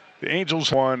 Yep. The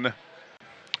Angels won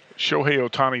Shohei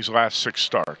Ohtani's last 6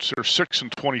 starts. They're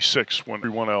 6-26 when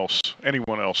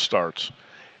anyone else starts.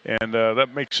 And that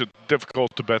makes it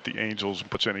difficult to bet the Angels in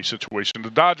puts any situation. The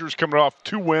Dodgers coming off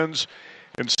 2 wins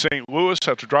in St. Louis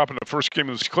after dropping the first game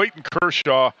of this. Clayton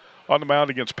Kershaw on the mound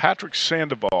against Patrick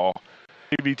Sandoval.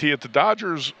 AVT at the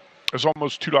Dodgers is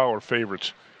almost $2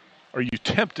 favorites. Are you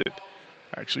tempted?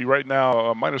 Actually, right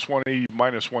now, minus 180,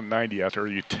 minus 190 out there. Are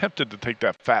you tempted to take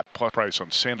that fat plus price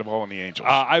on Sandoval and the Angels?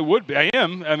 I would be. I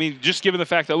am. I mean, just given the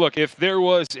fact that, look, if there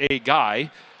was a guy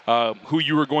who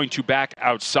you were going to back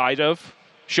outside of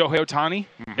Shohei Ohtani,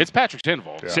 it's Patrick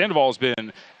Sandoval. Yeah. Sandoval has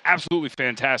been absolutely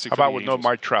fantastic. How about with no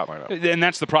Mike Trout lineup? And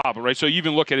that's the problem, right? So you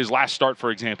even look at his last start,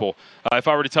 for example. If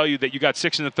I were to tell you that you got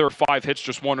 6 in the third, 5 hits,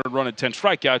 just 1 earned run and 10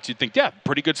 strikeouts, you'd think, yeah,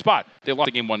 pretty good spot. They lost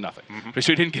the game 1-0.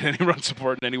 So he didn't get any run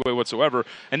support in any way whatsoever.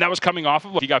 And that was coming off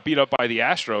of, he got beat up by the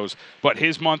Astros, but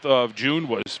his month of June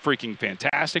was freaking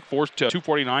fantastic.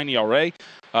 2.49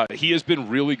 ERA. He has been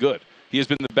really good. He has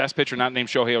been the best pitcher not named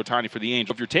Shohei Ohtani for the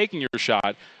Angels. If you're taking your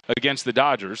shot against the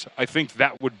Dodgers, I think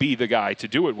that would be the guy to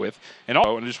do it with. And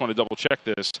also, and I just want to double-check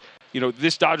this,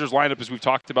 this Dodgers lineup, as we've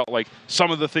talked about, like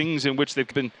some of the things in which they've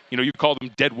been, you called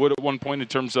them dead wood at one point in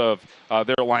terms of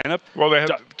their lineup. Well, they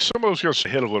had some of those guys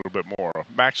hit a little bit more.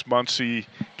 Max Muncy,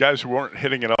 guys who weren't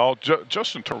hitting at all.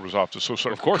 Justin Turner was off to so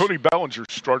sorry. Of course. Cody Bellinger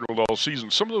struggled all season.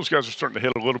 Some of those guys are starting to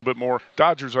hit a little bit more.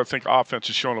 Dodgers, I think, offense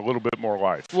is showing a little bit more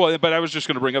life. Well, but I was just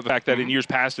going to bring up the fact that in years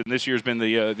past, and this year's been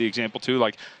the example too,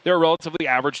 like they're a relatively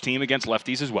average team against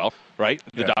lefties as well, right?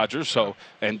 The Dodgers. So,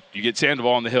 and you get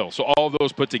Sandoval on the hill. So all of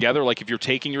those put together, like if you're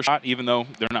taking your shot, even though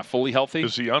they're not fully healthy.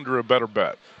 Is the under a better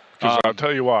bet? Because I'll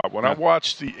tell you what, when I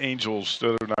watched the Angels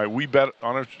the other night, we bet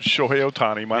on a Shohei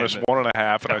Ohtani minus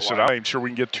 1.5, and I said, I'm sure we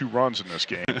can get 2 runs in this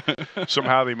game.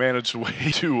 Somehow they managed a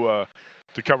way to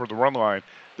cover the run line.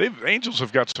 The Angels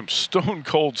have got some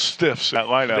stone-cold stiffs in that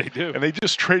lineup. They do. And they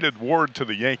just traded Ward to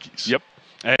the Yankees. Yep.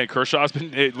 And Kershaw's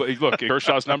been look.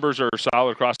 Kershaw's numbers are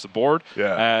solid across the board.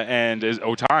 Yeah. And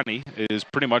Ohtani is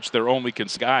pretty much their only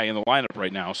guy in the lineup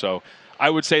right now. So I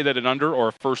would say that an under or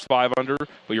a first 5 under,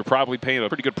 but you're probably paying a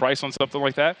pretty good price on something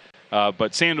like that.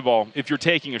 But Sandoval, if you're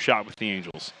taking a shot with the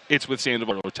Angels, it's with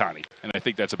Sandoval or Ohtani, and I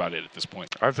think that's about it at this point.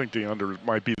 I think the under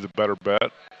might be the better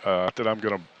bet. Not that I'm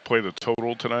going to play the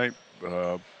total tonight,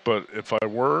 but if I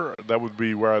were, that would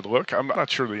be where I'd look. I'm not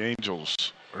sure the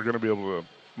Angels are going to be able to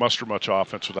muster much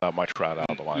offense without Mike Trout out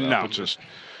of the lineup. No.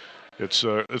 It's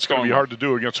going to be hard to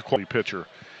do against a quality pitcher.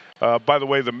 By the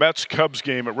way, the Mets-Cubs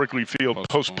game at Wrigley Field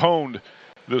postponed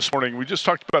this morning. We just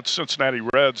talked about the Cincinnati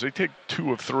Reds. They take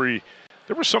 2 of 3.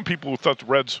 There were some people who thought the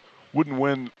Reds wouldn't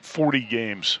win 40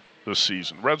 games this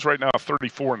season. Reds right now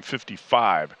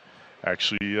 34-55.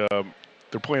 Actually,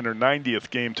 they're playing their 90th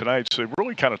game tonight, so they've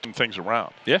really kind of turned things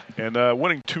around. Yeah. And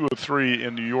winning 2 of 3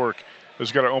 in New York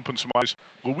has got to open some eyes.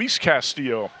 Luis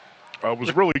Castillo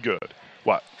was really good.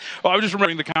 What? Well, I was just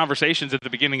remembering the conversations at the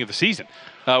beginning of the season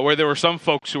where there were some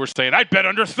folks who were saying, I'd bet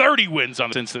under 30 wins on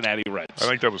the Cincinnati Reds. I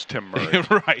think that was Tim Murray.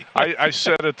 Right. I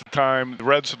said at the time the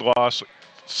Reds had lost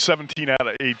 17 out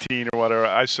of 18 or whatever.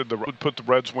 I said would put the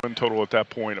Reds win total at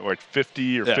that point at like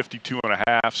 50 or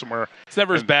 52.5 somewhere. It's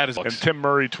never as bad as it looks. And Tim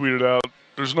Murray tweeted out,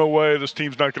 there's no way this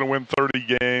team's not going to win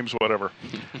 30 games, whatever.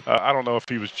 I don't know if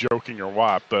he was joking or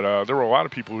what, but there were a lot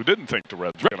of people who didn't think the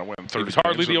Reds were going to win 30 games. He was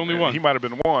hardly the only one. He might have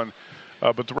been one,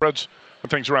 but the Reds turn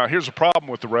things around. Here's the problem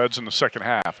with the Reds in the second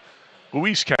half.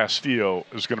 Luis Castillo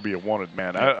is going to be a wanted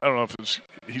man. I don't know if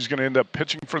he's going to end up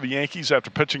pitching for the Yankees after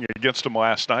pitching against them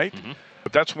last night,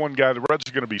 but that's one guy. The Reds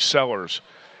are going to be sellers,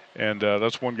 and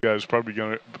that's one guy who's probably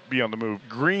going to be on the move.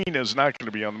 Green is not going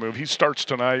to be on the move. He starts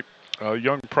tonight, a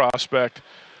young prospect.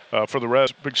 for the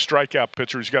Reds. Big strikeout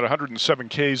pitcher. He's got 107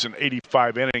 Ks in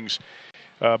 85 innings,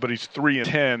 but he's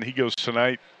 3-10. He goes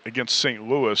tonight against St.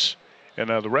 Louis. And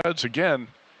the Reds, again,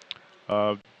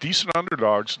 decent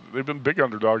underdogs. They've been big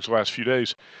underdogs the last few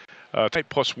days. Tonight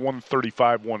plus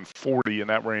 135, 140 in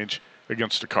that range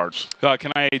against the Cards.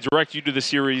 Can I direct you to the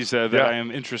series that I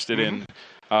am interested in?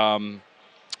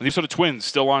 The Minnesota Twins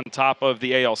still on top of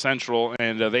the AL Central,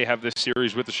 and they have this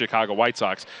series with the Chicago White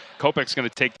Sox. Kopech's going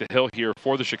to take the hill here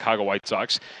for the Chicago White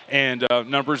Sox, and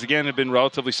numbers, again, have been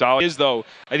relatively solid. I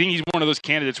think he's one of those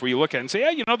candidates where you look at it and say,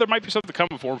 there might be something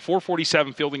coming for him.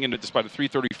 447 fielding in it despite a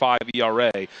 3.35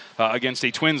 ERA against a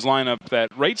Twins lineup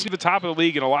that rates near the top of the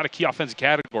league in a lot of key offensive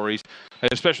categories,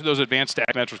 especially those advanced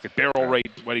stat metrics like barrel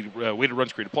rate, weighted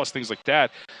runs created, plus things like that.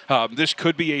 This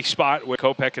could be a spot where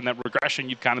Kopech and that regression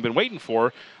you've kind of been waiting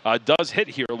for does hit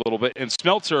here a little bit. And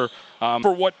Smeltzer,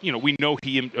 for what we know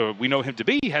him to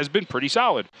be, has been pretty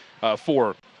solid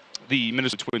for the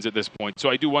Minnesota Twins at this point. So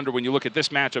I do wonder, when you look at this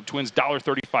matchup, Twins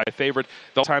 $1.35 favorite.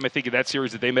 The time I think of that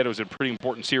series that they met, it was a pretty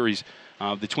important series.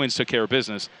 The Twins took care of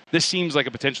business. This seems like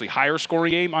a potentially higher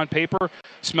scoring game on paper.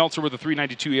 Smeltzer with a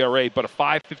 3.92 ERA, but a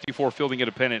 5.54 fielding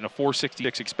independent and a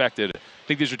 4.66 expected. I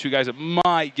think these are two guys that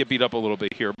might get beat up a little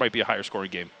bit here. It might be a higher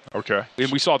scoring game. Okay.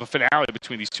 And we saw the finale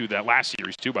between these two, that last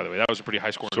series too, by the way. That was a pretty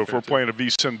high scoring. So if we're playing a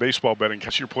VSiN baseball betting,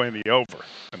 because you're playing the over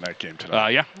in that game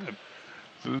tonight. Yeah.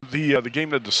 The game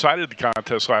that decided the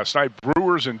contest last night,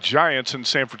 Brewers and Giants in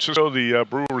San Francisco. The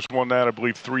Brewers won that, I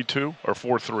believe, 3-2 or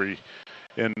 4-3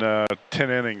 in 10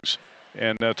 innings.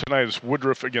 And tonight is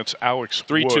Woodruff against Alex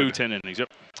Wood. 3-2, 10 innings,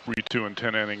 yep. 3-2 in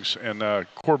 10 innings. And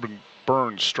Corbin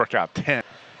Burns struck out 10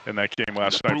 in that game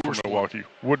last night for Milwaukee.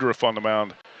 Woodruff on the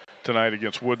mound tonight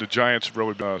against Wood. The Giants have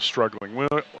really been struggling. We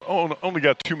only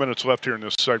got 2 minutes left here in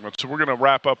this segment, so we're going to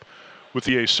wrap up with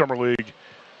the Summer League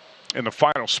in the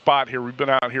final spot here. We've been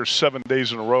out here 7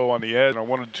 days in a row on the edge, and I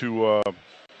wanted to,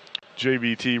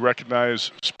 JVT,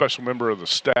 recognize a special member of the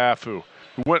staff who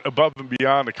went above and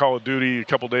beyond the Call of Duty a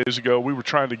couple days ago. We were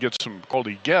trying to get some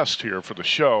quality guests here for the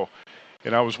show,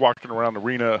 and I was walking around the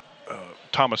arena,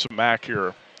 Thomas and Mack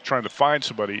here, trying to find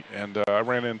somebody, and I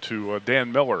ran into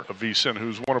Dan Miller of VSiN,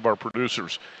 who's one of our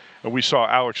producers, and we saw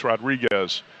Alex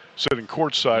Rodriguez sitting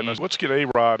courtside, and I said, let's get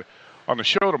A-Rod on the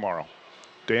show tomorrow.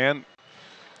 Dan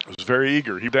was very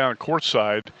eager. He was down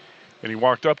courtside, and he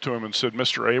walked up to him and said,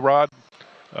 Mr. A-Rod,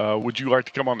 would you like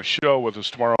to come on the show with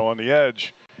us tomorrow on the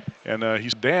Edge? And he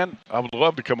said, Dan, I would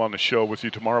love to come on the show with you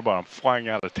tomorrow, but I'm flying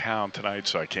out of town tonight,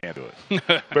 so I can't do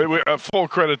it. But full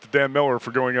credit to Dan Miller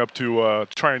for going up to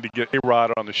trying to get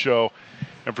A-Rod on the show.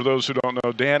 And for those who don't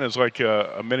know, Dan is like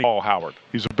a mini Paul Howard.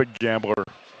 He's a big gambler.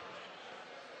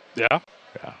 Yeah?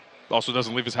 Yeah. Also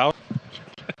doesn't leave his house?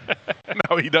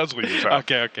 No, he does leave his house.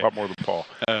 Okay. A lot more than Paul.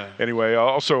 Anyway,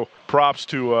 also props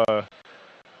to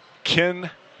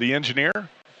Ken, the engineer.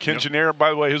 Ken Engineer,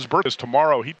 by the way, his birthday is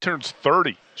tomorrow. He turns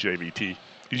 30, JVT.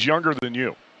 He's younger than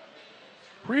you.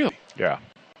 Really? Yeah.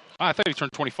 I thought he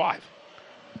turned 25.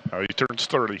 He turns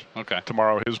 30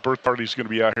 tomorrow. His birthday party is going to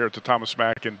be out here at the Thomas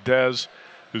Mack. And Dez,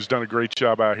 who's done a great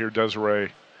job out here,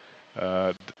 Desiree,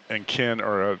 and Ken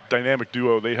are a dynamic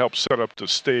duo. They helped set up the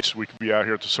stage so we could be out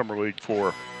here at the Summer League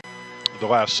for the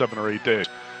last 7 or 8 days.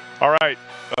 All right,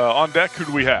 on deck, who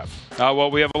do we have? Well,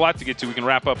 we have a lot to get to. We can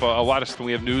wrap up a lot of stuff.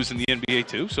 We have news in the NBA,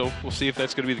 too, so we'll see if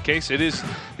that's going to be the case. It is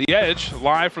The Edge,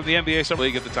 live from the NBA Summer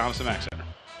League at the Thomas and Mack Center.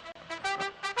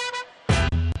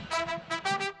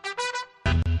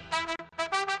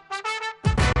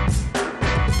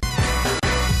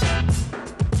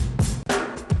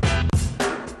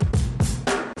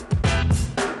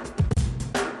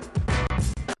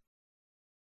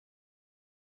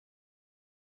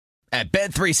 At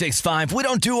Bet365, we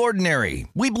don't do ordinary.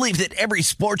 We believe that every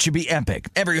sport should be epic.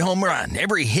 Every home run,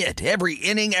 every hit, every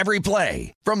inning, every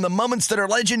play. From the moments that are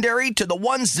legendary to the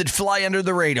ones that fly under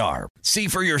the radar. See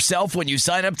for yourself when you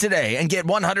sign up today and get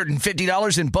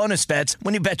 $150 in bonus bets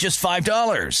when you bet just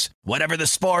 $5. Whatever the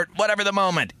sport, whatever the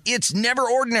moment, it's never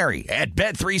ordinary at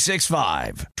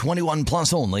Bet365. 21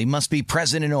 plus only. Must be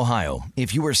present in Ohio.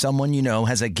 If you or someone you know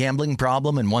has a gambling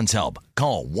problem and wants help,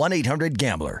 call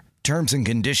 1-800-GAMBLER. Terms and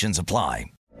conditions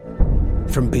apply.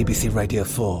 From BBC Radio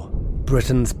 4,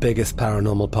 Britain's biggest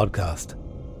paranormal podcast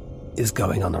is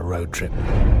going on a road trip.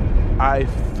 I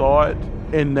thought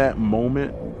in that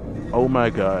moment, oh my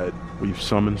God, we've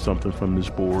summoned something from this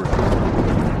board.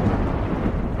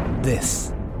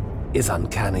 This is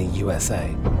Uncanny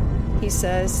USA. He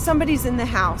says, somebody's in the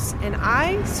house, and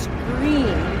I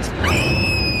screamed.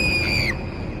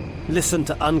 Listen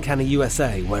to Uncanny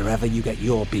USA wherever you get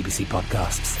your BBC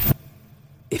podcasts,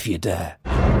 if you dare.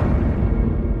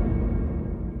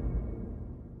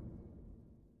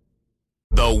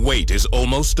 The wait is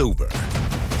almost over.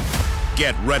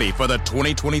 Get ready for the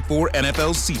 2024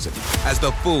 NFL season as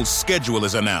the full schedule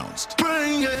is announced.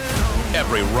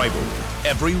 Every rivalry,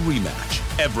 every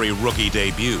rematch, every rookie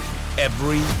debut,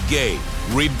 every game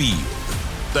revealed.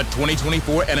 The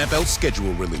 2024 NFL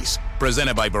schedule release,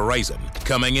 presented by Verizon,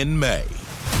 coming in May.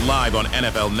 Live on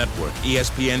NFL Network,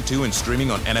 ESPN2, and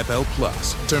streaming on NFL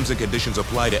Plus. Terms and conditions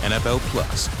apply to NFL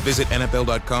Plus. Visit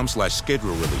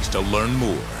NFL.com/schedule release to learn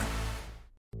more.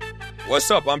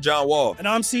 What's up? I'm John Wall. And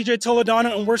I'm CJ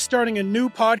Toledano, and we're starting a new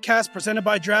podcast presented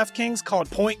by DraftKings called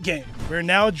Point Game. We're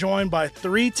now joined by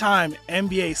three-time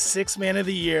NBA Sixth Man of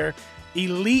the Year,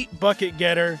 elite bucket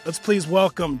getter. Let's please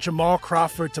welcome Jamal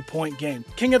Crawford to Point Game.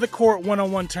 King of the Court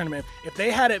one-on-one tournament. If they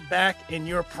had it back in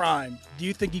your prime, do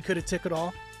you think you could have took it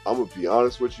all? I'm going to be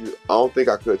honest with you. I don't think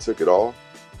I could have took it all,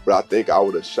 but I think I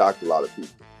would have shocked a lot of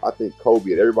people. I think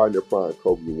Kobe and everybody in their prime,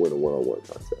 Kobe would win a one-on-one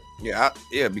contest. Yeah,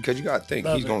 because you got to think,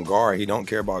 he's going to guard. He don't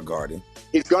care about guarding.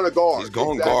 He's going to guard. He's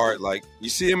going to guard. Like, you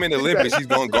see him in the Olympics, he's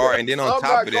going to guard. And then on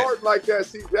top of that. I'm not guarding like that,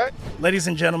 CJ. Ladies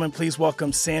and gentlemen, please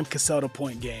welcome Sam Cassell to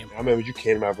Point Game. I remember you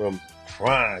came out from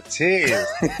prime 10.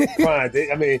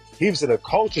 I mean, he was in a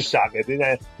culture shock. And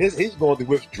then he's going through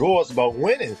withdrawals about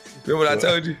winning. Remember what I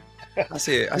told you? I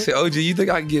said, OG, you think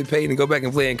I can get paid and go back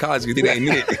and play in college because it ain't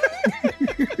it?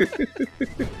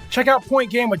 Check out Point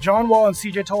Game with John Wall and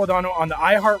CJ Toledano on the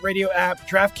iHeartRadio app,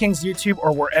 DraftKings YouTube,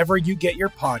 or wherever you get your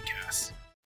podcasts.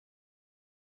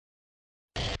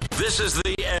 This is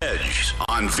The Edge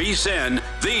on VSiN,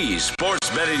 the Sports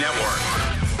Betting Network.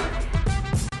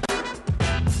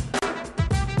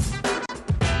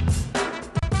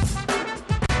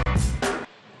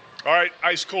 All right,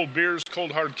 ice cold beers,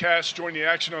 cold hard cash. Join the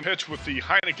action on pitch with the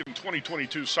Heineken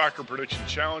 2022 Soccer Prediction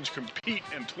Challenge. Compete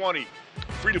in 20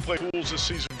 free-to-play pools this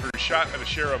season for a shot at a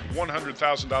share of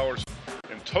 $100,000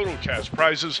 in total cash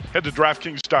prizes. Head to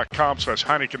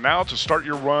DraftKings.com/Heineken now to start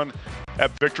your run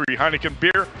at victory. Heineken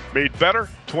beer made better,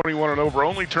 21 and over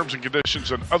only. Terms and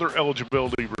conditions and other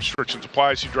eligibility restrictions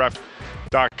apply. See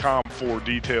draft.com for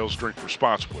details. Drink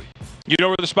responsibly. You know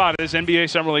where the spot is, NBA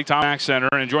Summer League Tom Mack Center.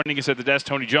 And joining us at the desk,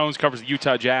 Tony Jones covers the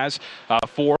Utah Jazz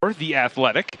for The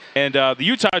Athletic. And the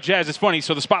Utah Jazz, it's funny,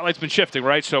 so the spotlight's been shifting,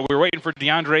 right? So we were waiting for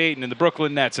DeAndre Ayton and the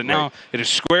Brooklyn Nets, and now it is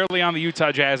squarely on the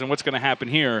Utah Jazz and what's going to happen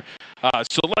here.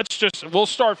 We'll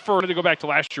start first to go back to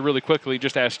last year really quickly,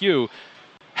 just ask you,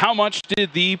 how much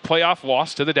did the playoff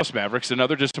loss to the Dallas Mavericks,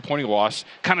 another disappointing loss,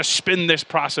 kind of spin this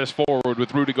process forward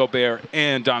with Rudy Gobert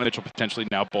and Donovan Mitchell potentially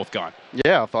now both gone?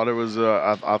 Yeah, I thought it was.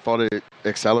 I thought it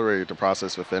accelerated the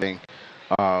process with thinning.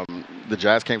 The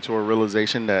Jazz came to a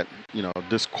realization that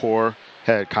this core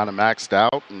had kind of maxed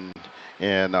out and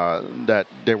that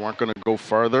they weren't going to go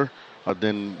further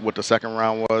than what the second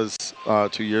round was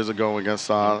 2 years ago against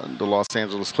the Los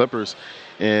Angeles Clippers.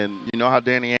 And you know how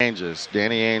Danny Ainge is.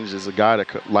 Danny Ainge is a guy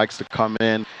that likes to come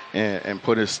in and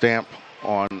put his stamp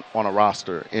on a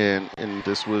roster. And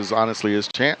this was honestly his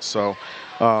chance. So,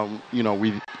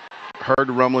 we heard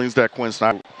the rumblings that Quinn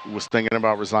Snyder was thinking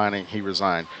about resigning. He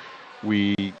resigned.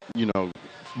 We,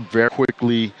 very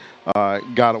quickly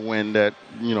got a win that,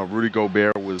 Rudy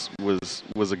Gobert was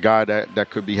a guy that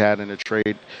could be had in a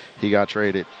trade. He got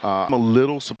traded. I'm a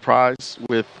little surprised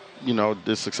with,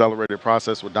 this accelerated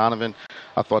process with Donovan.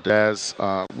 I thought the Jazz,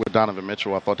 with Donovan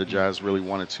Mitchell, I thought the Jazz really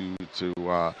wanted to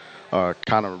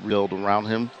kind of build around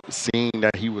him, seeing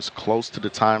that he was close to the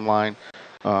timeline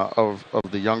of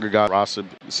the younger guy roster,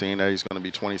 seeing that he's going to be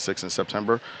 26 in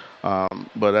September.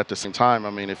 But at the same time,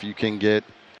 I mean, if you can get,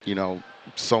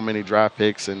 so many draft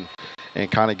picks and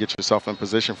kind of get yourself in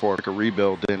position for a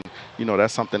rebuild, then,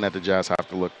 that's something that the Jazz have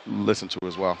to listen to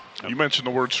as well. You mentioned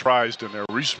the word surprised in there.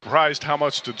 Were you surprised how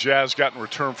much the Jazz got in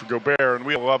return for Gobert? And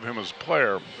we love him as a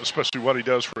player, especially what he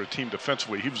does for a team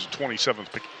defensively. He was the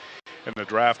 27th pick in the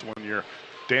draft one year.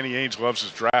 Danny Ainge loves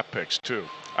his draft picks, too.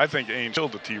 I think Ainge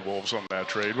killed the T-Wolves on that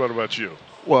trade. What about you?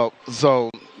 Well, so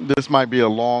this might be a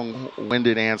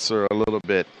long-winded answer a little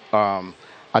bit.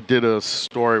 I did a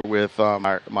story with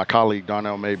my colleague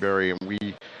Darnell Mayberry, and we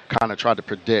kind of tried to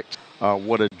predict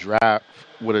what a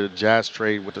Jazz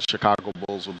trade with the Chicago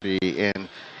Bulls would be.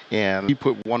 And he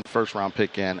put 1 first-round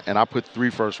pick in, and I put 3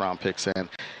 first-round picks in.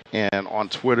 And on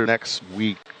Twitter next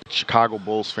week, Chicago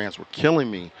Bulls fans were killing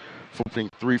me for putting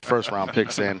 3 first-round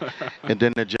picks in. And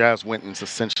then the Jazz went and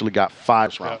essentially got 5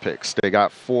 first-round picks. They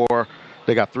got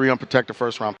 3 unprotected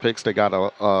first-round picks. They got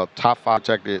a top 5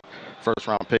 protected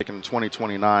first-round pick in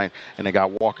 2029, and they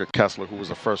got Walker Kessler, who was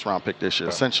a first-round pick this year.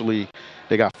 Essentially,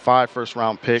 they got 5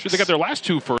 first-round picks. Sure, they got their last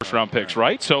 2 first-round picks,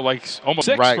 right? So, almost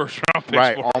 6 first-round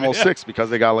Right, for him. almost Yeah. 6 because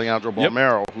they got Leandro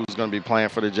Bolmaro, who's going to be playing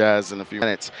for the Jazz in a few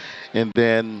minutes, and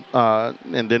then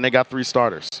they got 3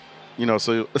 starters.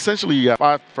 So essentially you have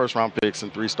 5 first-round picks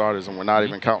and 3 starters, and we're not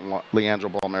even counting Leandro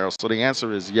Bolmaro. So the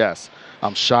answer is yes.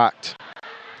 I'm shocked.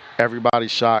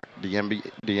 Everybody's shocked. The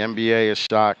NBA is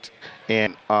shocked,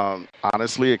 and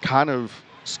honestly, it kind of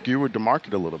skewed the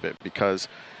market a little bit because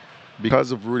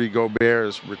of Rudy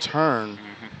Gobert's return.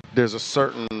 There's a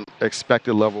certain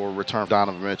expected level of return for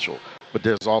Donovan Mitchell, but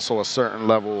there's also a certain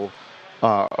level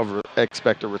of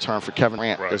expected return for Kevin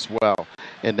Durant as well,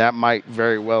 and that might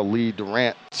very well lead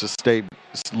Durant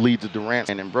to Durant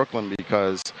in Brooklyn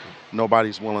because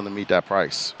nobody's willing to meet that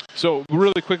price. So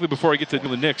really quickly before I get to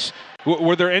the Knicks,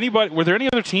 were there any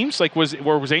other teams was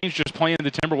Ainge just playing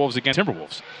the Timberwolves against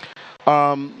Timberwolves?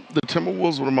 The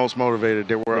Timberwolves were the most motivated.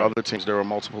 There were other teams. There were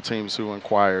multiple teams who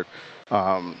inquired.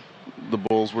 The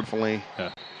Bulls were definitely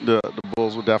the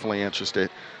Bulls were definitely interested,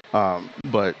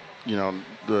 but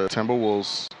the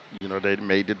Timberwolves, they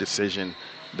made the decision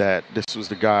that this was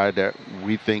the guy that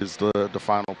we think is the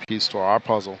final piece to our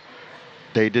puzzle.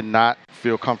 They did not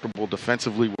feel comfortable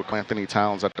defensively with Anthony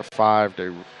Towns at the 5.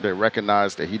 They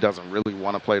recognized that he doesn't really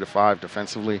want to play the 5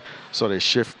 defensively, so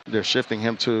they're shifting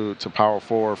him to power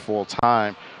forward full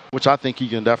time, which I think he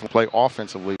can definitely play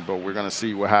offensively, but we're going to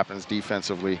see what happens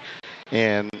defensively.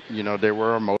 And they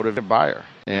were a motivated buyer,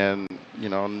 and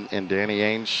and Danny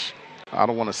Ainge, I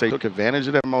don't want to say took advantage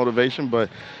of that motivation, but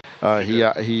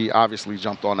he obviously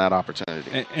jumped on that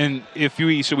opportunity. And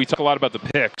so we talk a lot about the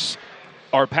picks.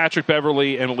 Are Patrick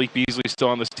Beverley and Malik Beasley still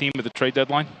on this team at the trade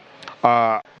deadline?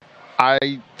 I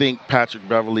think Patrick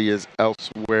Beverley is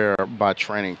elsewhere by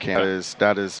training camp.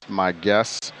 That is my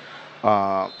guess.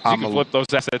 You can flip those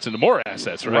assets into more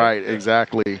assets, right? Right,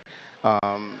 exactly.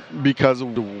 Because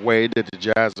of the way that the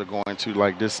Jazz are going to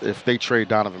like this, if they trade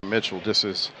Donovan Mitchell, this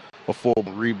is a full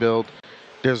rebuild.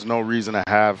 There's no reason to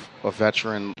have a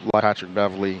veteran like Patrick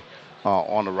Beverley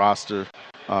on the roster,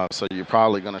 so you're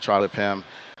probably going to try to pay him.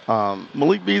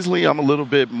 Malik Beasley, I'm a little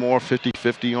bit more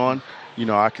 50-50 on.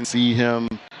 I can see him.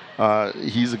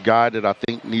 He's a guy that I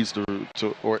think needs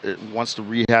wants to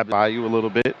rehab value a little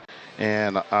bit,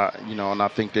 and and I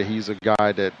think that he's a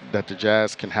guy that the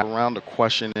Jazz can have around. The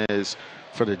question is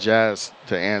for the Jazz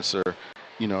to answer.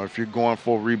 If you're going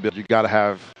for a rebuild, you got to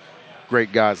have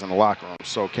great guys in the locker room.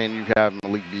 So can you have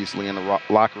Malik Beasley in the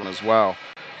locker room as well?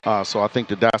 So I think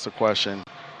that's a question.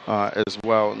 As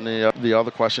well. And the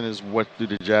other question is, what do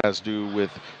the Jazz do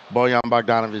with Bojan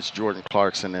Bogdanovic, Jordan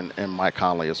Clarkson, and Mike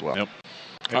Conley as well? Yep.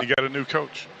 And you got a new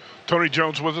coach. Tony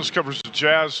Jones with us, covers the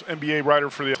Jazz, NBA writer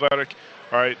for The Athletic.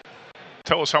 All right,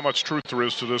 tell us how much truth there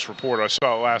is to this report. I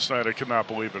saw it last night. I could not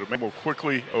believe it. Emmanuel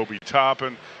Quickley, Obi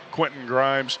Toppin, Quentin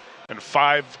Grimes, and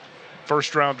 5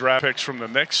 first-round draft picks from the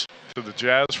Knicks to the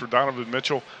Jazz for Donovan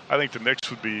Mitchell. I think the Knicks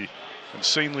would be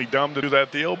insanely dumb to do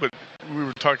that deal, but we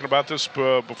were talking about this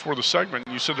before the segment,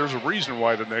 and you said there's a reason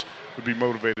why the Knicks would be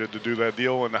motivated to do that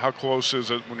deal, and how close is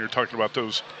it when you're talking about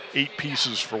those 8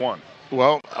 pieces for one?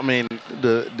 Well, I mean,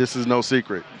 this is no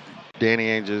secret. Danny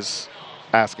Ainge's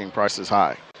asking price is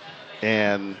high,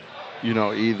 and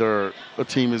either a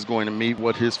team is going to meet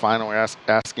what his final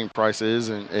asking price is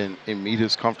and meet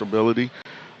his comfortability,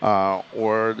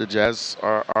 or the Jazz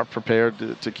are prepared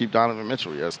to keep Donovan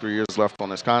Mitchell. He has 3 years left on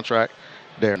his contract.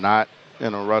 They're not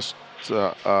in a rush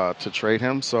to trade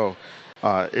him. So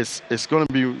it's going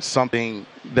to be something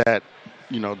that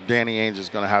Danny Ainge is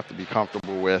going to have to be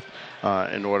comfortable with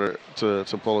in order to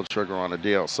pull a trigger on a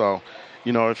deal. So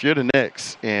if you're the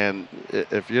Knicks, one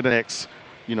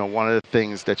of the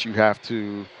things that you have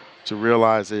to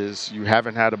realize is you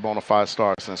haven't had a bona fide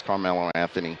star since Carmelo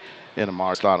Anthony and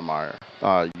Amar'e Stoudemire.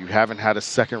 You haven't had a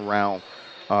second round.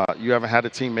 You haven't had a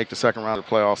team make the second round of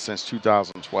the playoffs since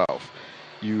 2012.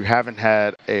 You haven't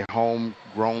had a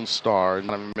homegrown star.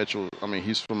 Donovan Mitchell, I mean,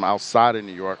 he's from outside of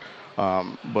New York,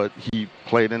 but he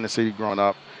played in the city growing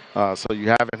up. So you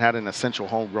haven't had an essential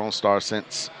homegrown star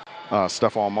since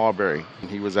Stephon Marbury.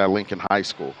 He was at Lincoln High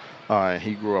School.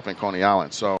 He grew up in Coney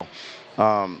Island. So,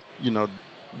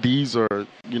 these are,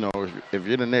 if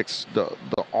you're the Knicks, the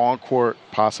on-court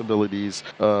possibilities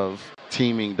of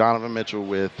teaming Donovan Mitchell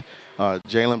with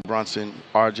Jalen Brunson,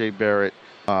 R.J. Barrett,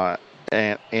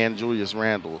 and Julius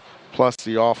Randle, plus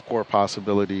the off-court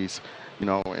possibilities,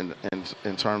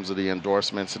 in terms of the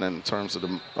endorsements and in terms of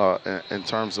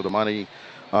the money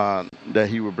that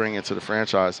he would bring into the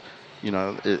franchise.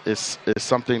 It's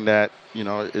something that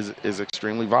is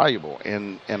extremely valuable,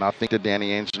 and I think that Danny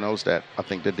Ainge knows that. I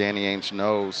think that Danny Ainge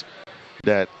knows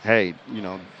that, hey,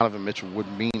 Donovan Mitchell would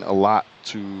mean a lot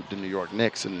to the New York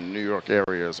Knicks and the New York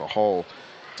area as a whole.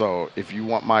 So if you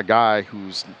want my guy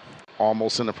who's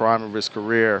almost in the prime of his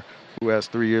career, who has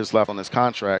 3 years left on his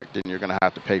contract, then you're going to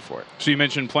have to pay for it. So you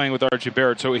mentioned playing with R.J.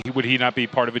 Barrett. So would he not be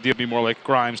part of a deal? Be more like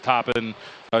Grimes, Toppin,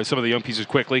 some of the young pieces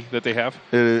quickly that they have?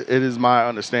 It is my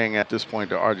understanding at this point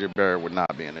that R.J. Barrett would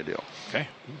not be in the deal. Okay,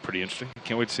 pretty interesting.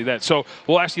 Can't wait to see that. So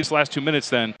we'll ask you this last 2 minutes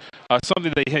then.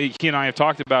 Something that he and I have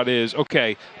talked about is,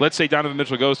 okay, let's say Donovan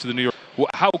Mitchell goes to the New York.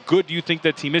 How good do you think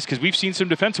that team is? Because we've seen some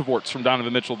defensive warts from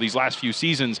Donovan Mitchell these last few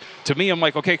seasons. To me, I'm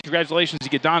like, okay, congratulations, you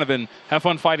get Donovan. Have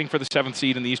fun fighting for the 7th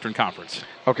seed in the Eastern Conference.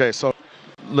 Okay, so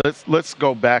let's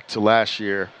go back to last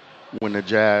year when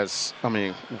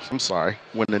the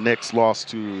when the Knicks lost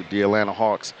to the Atlanta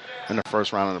Hawks in the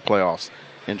first round of the playoffs.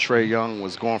 And Trae Young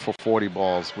was going for 40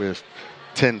 balls with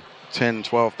 10,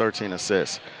 12, 13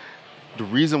 assists. The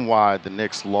reason why the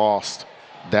Knicks lost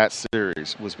that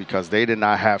series was because they did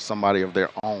not have somebody of their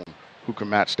own who could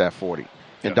match that 40.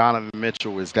 And Donovan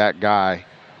Mitchell is that guy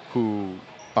who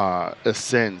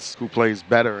ascends, who plays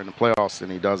better in the playoffs than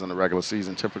he does in the regular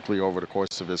season, typically over the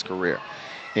course of his career.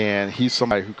 And he's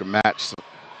somebody who can match,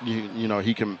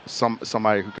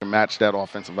 somebody who can match that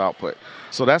offensive output.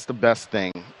 So that's the best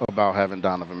thing about having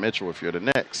Donovan Mitchell if you're the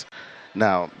Knicks.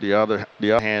 Now, the other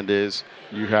hand is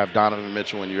you have Donovan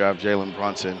Mitchell and you have Jalen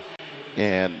Brunson,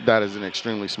 and that is an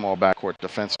extremely small backcourt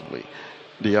defensively.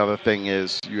 The other thing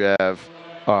is you have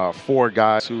 4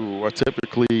 guys who are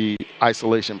typically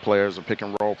isolation players or pick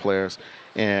and roll players,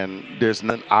 and there's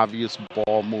an obvious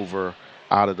ball mover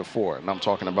out of the 4. And I'm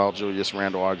talking about Julius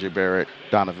Randle, R.J. Barrett,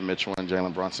 Donovan Mitchell, and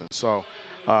Jalen Brunson. So,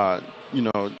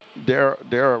 there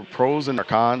are pros and there are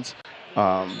cons,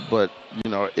 but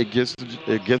it gives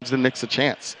the Knicks a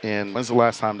chance. And when's the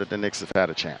last time that the Knicks have had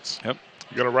a chance? Yep.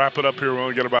 You got to wrap it up here. We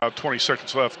only got about 20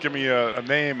 seconds left. Give me a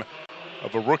name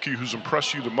of a rookie who's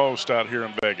impressed you the most out here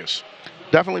in Vegas.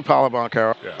 Definitely Paolo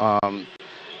Banchero.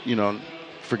 Yeah.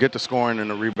 Forget the scoring and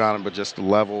the rebounding, but just the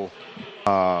level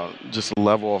of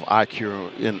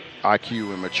IQ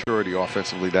and maturity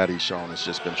offensively that he's shown has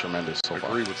just been tremendous so far.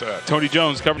 I agree with that. Tony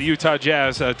Jones covered the Utah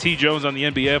Jazz. T. Jones on the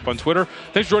NBA up on Twitter.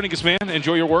 Thanks for joining us, man.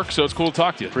 Enjoy your work. So it's cool to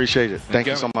talk to you. Appreciate it. Thank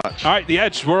you so much. All right, The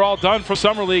Edge. We're all done for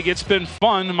Summer League. It's been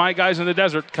fun. My Guys in the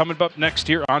Desert coming up next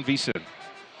here on VSiN.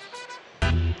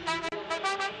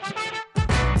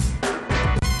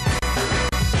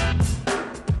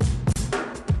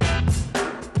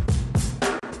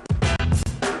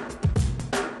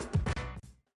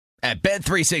 At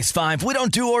Bet365, we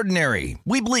don't do ordinary.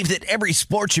 We believe that every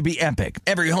sport should be epic.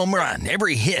 Every home run,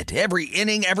 every hit, every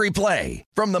inning, every play.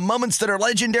 From the moments that are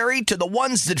legendary to the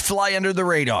ones that fly under the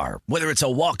radar. Whether it's a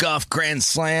walk-off grand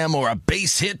slam or a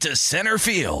base hit to center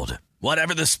field.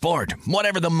 Whatever the sport,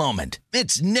 whatever the moment.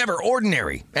 It's never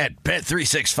ordinary at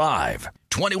Bet365.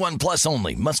 21 plus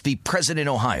only. Must be present in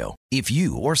Ohio. If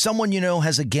you or someone you know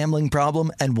has a gambling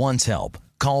problem and wants help,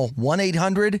 call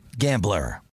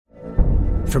 1-800-GAMBLER.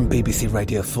 From BBC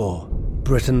Radio 4,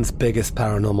 Britain's biggest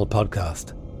paranormal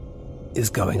podcast is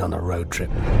going on a road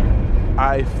trip.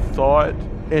 I thought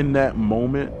in that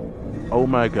moment, oh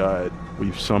my God,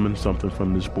 we've summoned something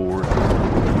from this board.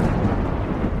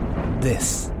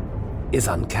 This is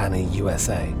Uncanny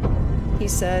USA. He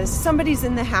says, somebody's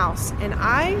in the house, and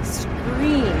I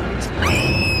screamed.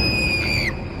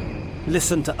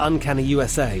 Listen to Uncanny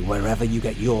USA wherever you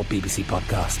get your BBC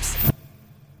podcasts,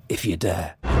 if you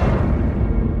dare.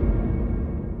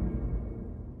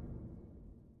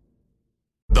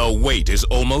 The wait is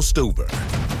almost over.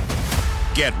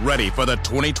 Get ready for the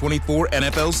 2024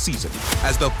 NFL season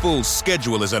as the full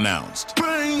schedule is announced.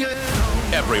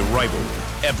 Every rivalry,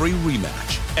 every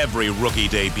rematch, every rookie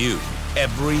debut,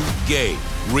 every game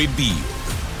revealed.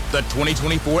 The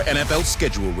 2024 NFL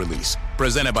schedule release,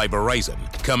 presented by Verizon,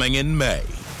 coming in May.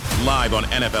 Live on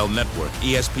NFL Network,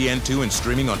 ESPN2, and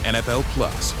streaming on NFL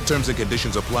Plus. Terms and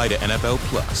conditions apply to NFL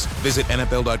Plus. Visit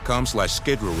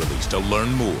NFL.com/schedule release to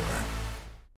learn more.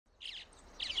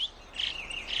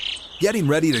 Getting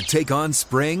ready to take on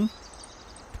spring?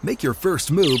 Make your first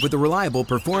move with the reliable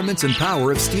performance and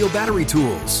power of Steel battery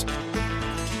tools.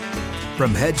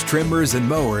 From hedge trimmers and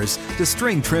mowers to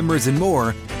string trimmers and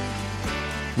more,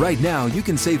 right now you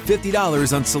can save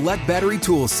 $50 on select battery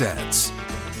tool sets.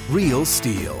 Real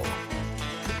Steel.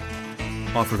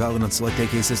 Offer valid on select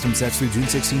AK system sets through June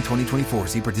 16, 2024.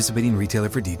 See participating retailer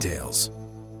for details.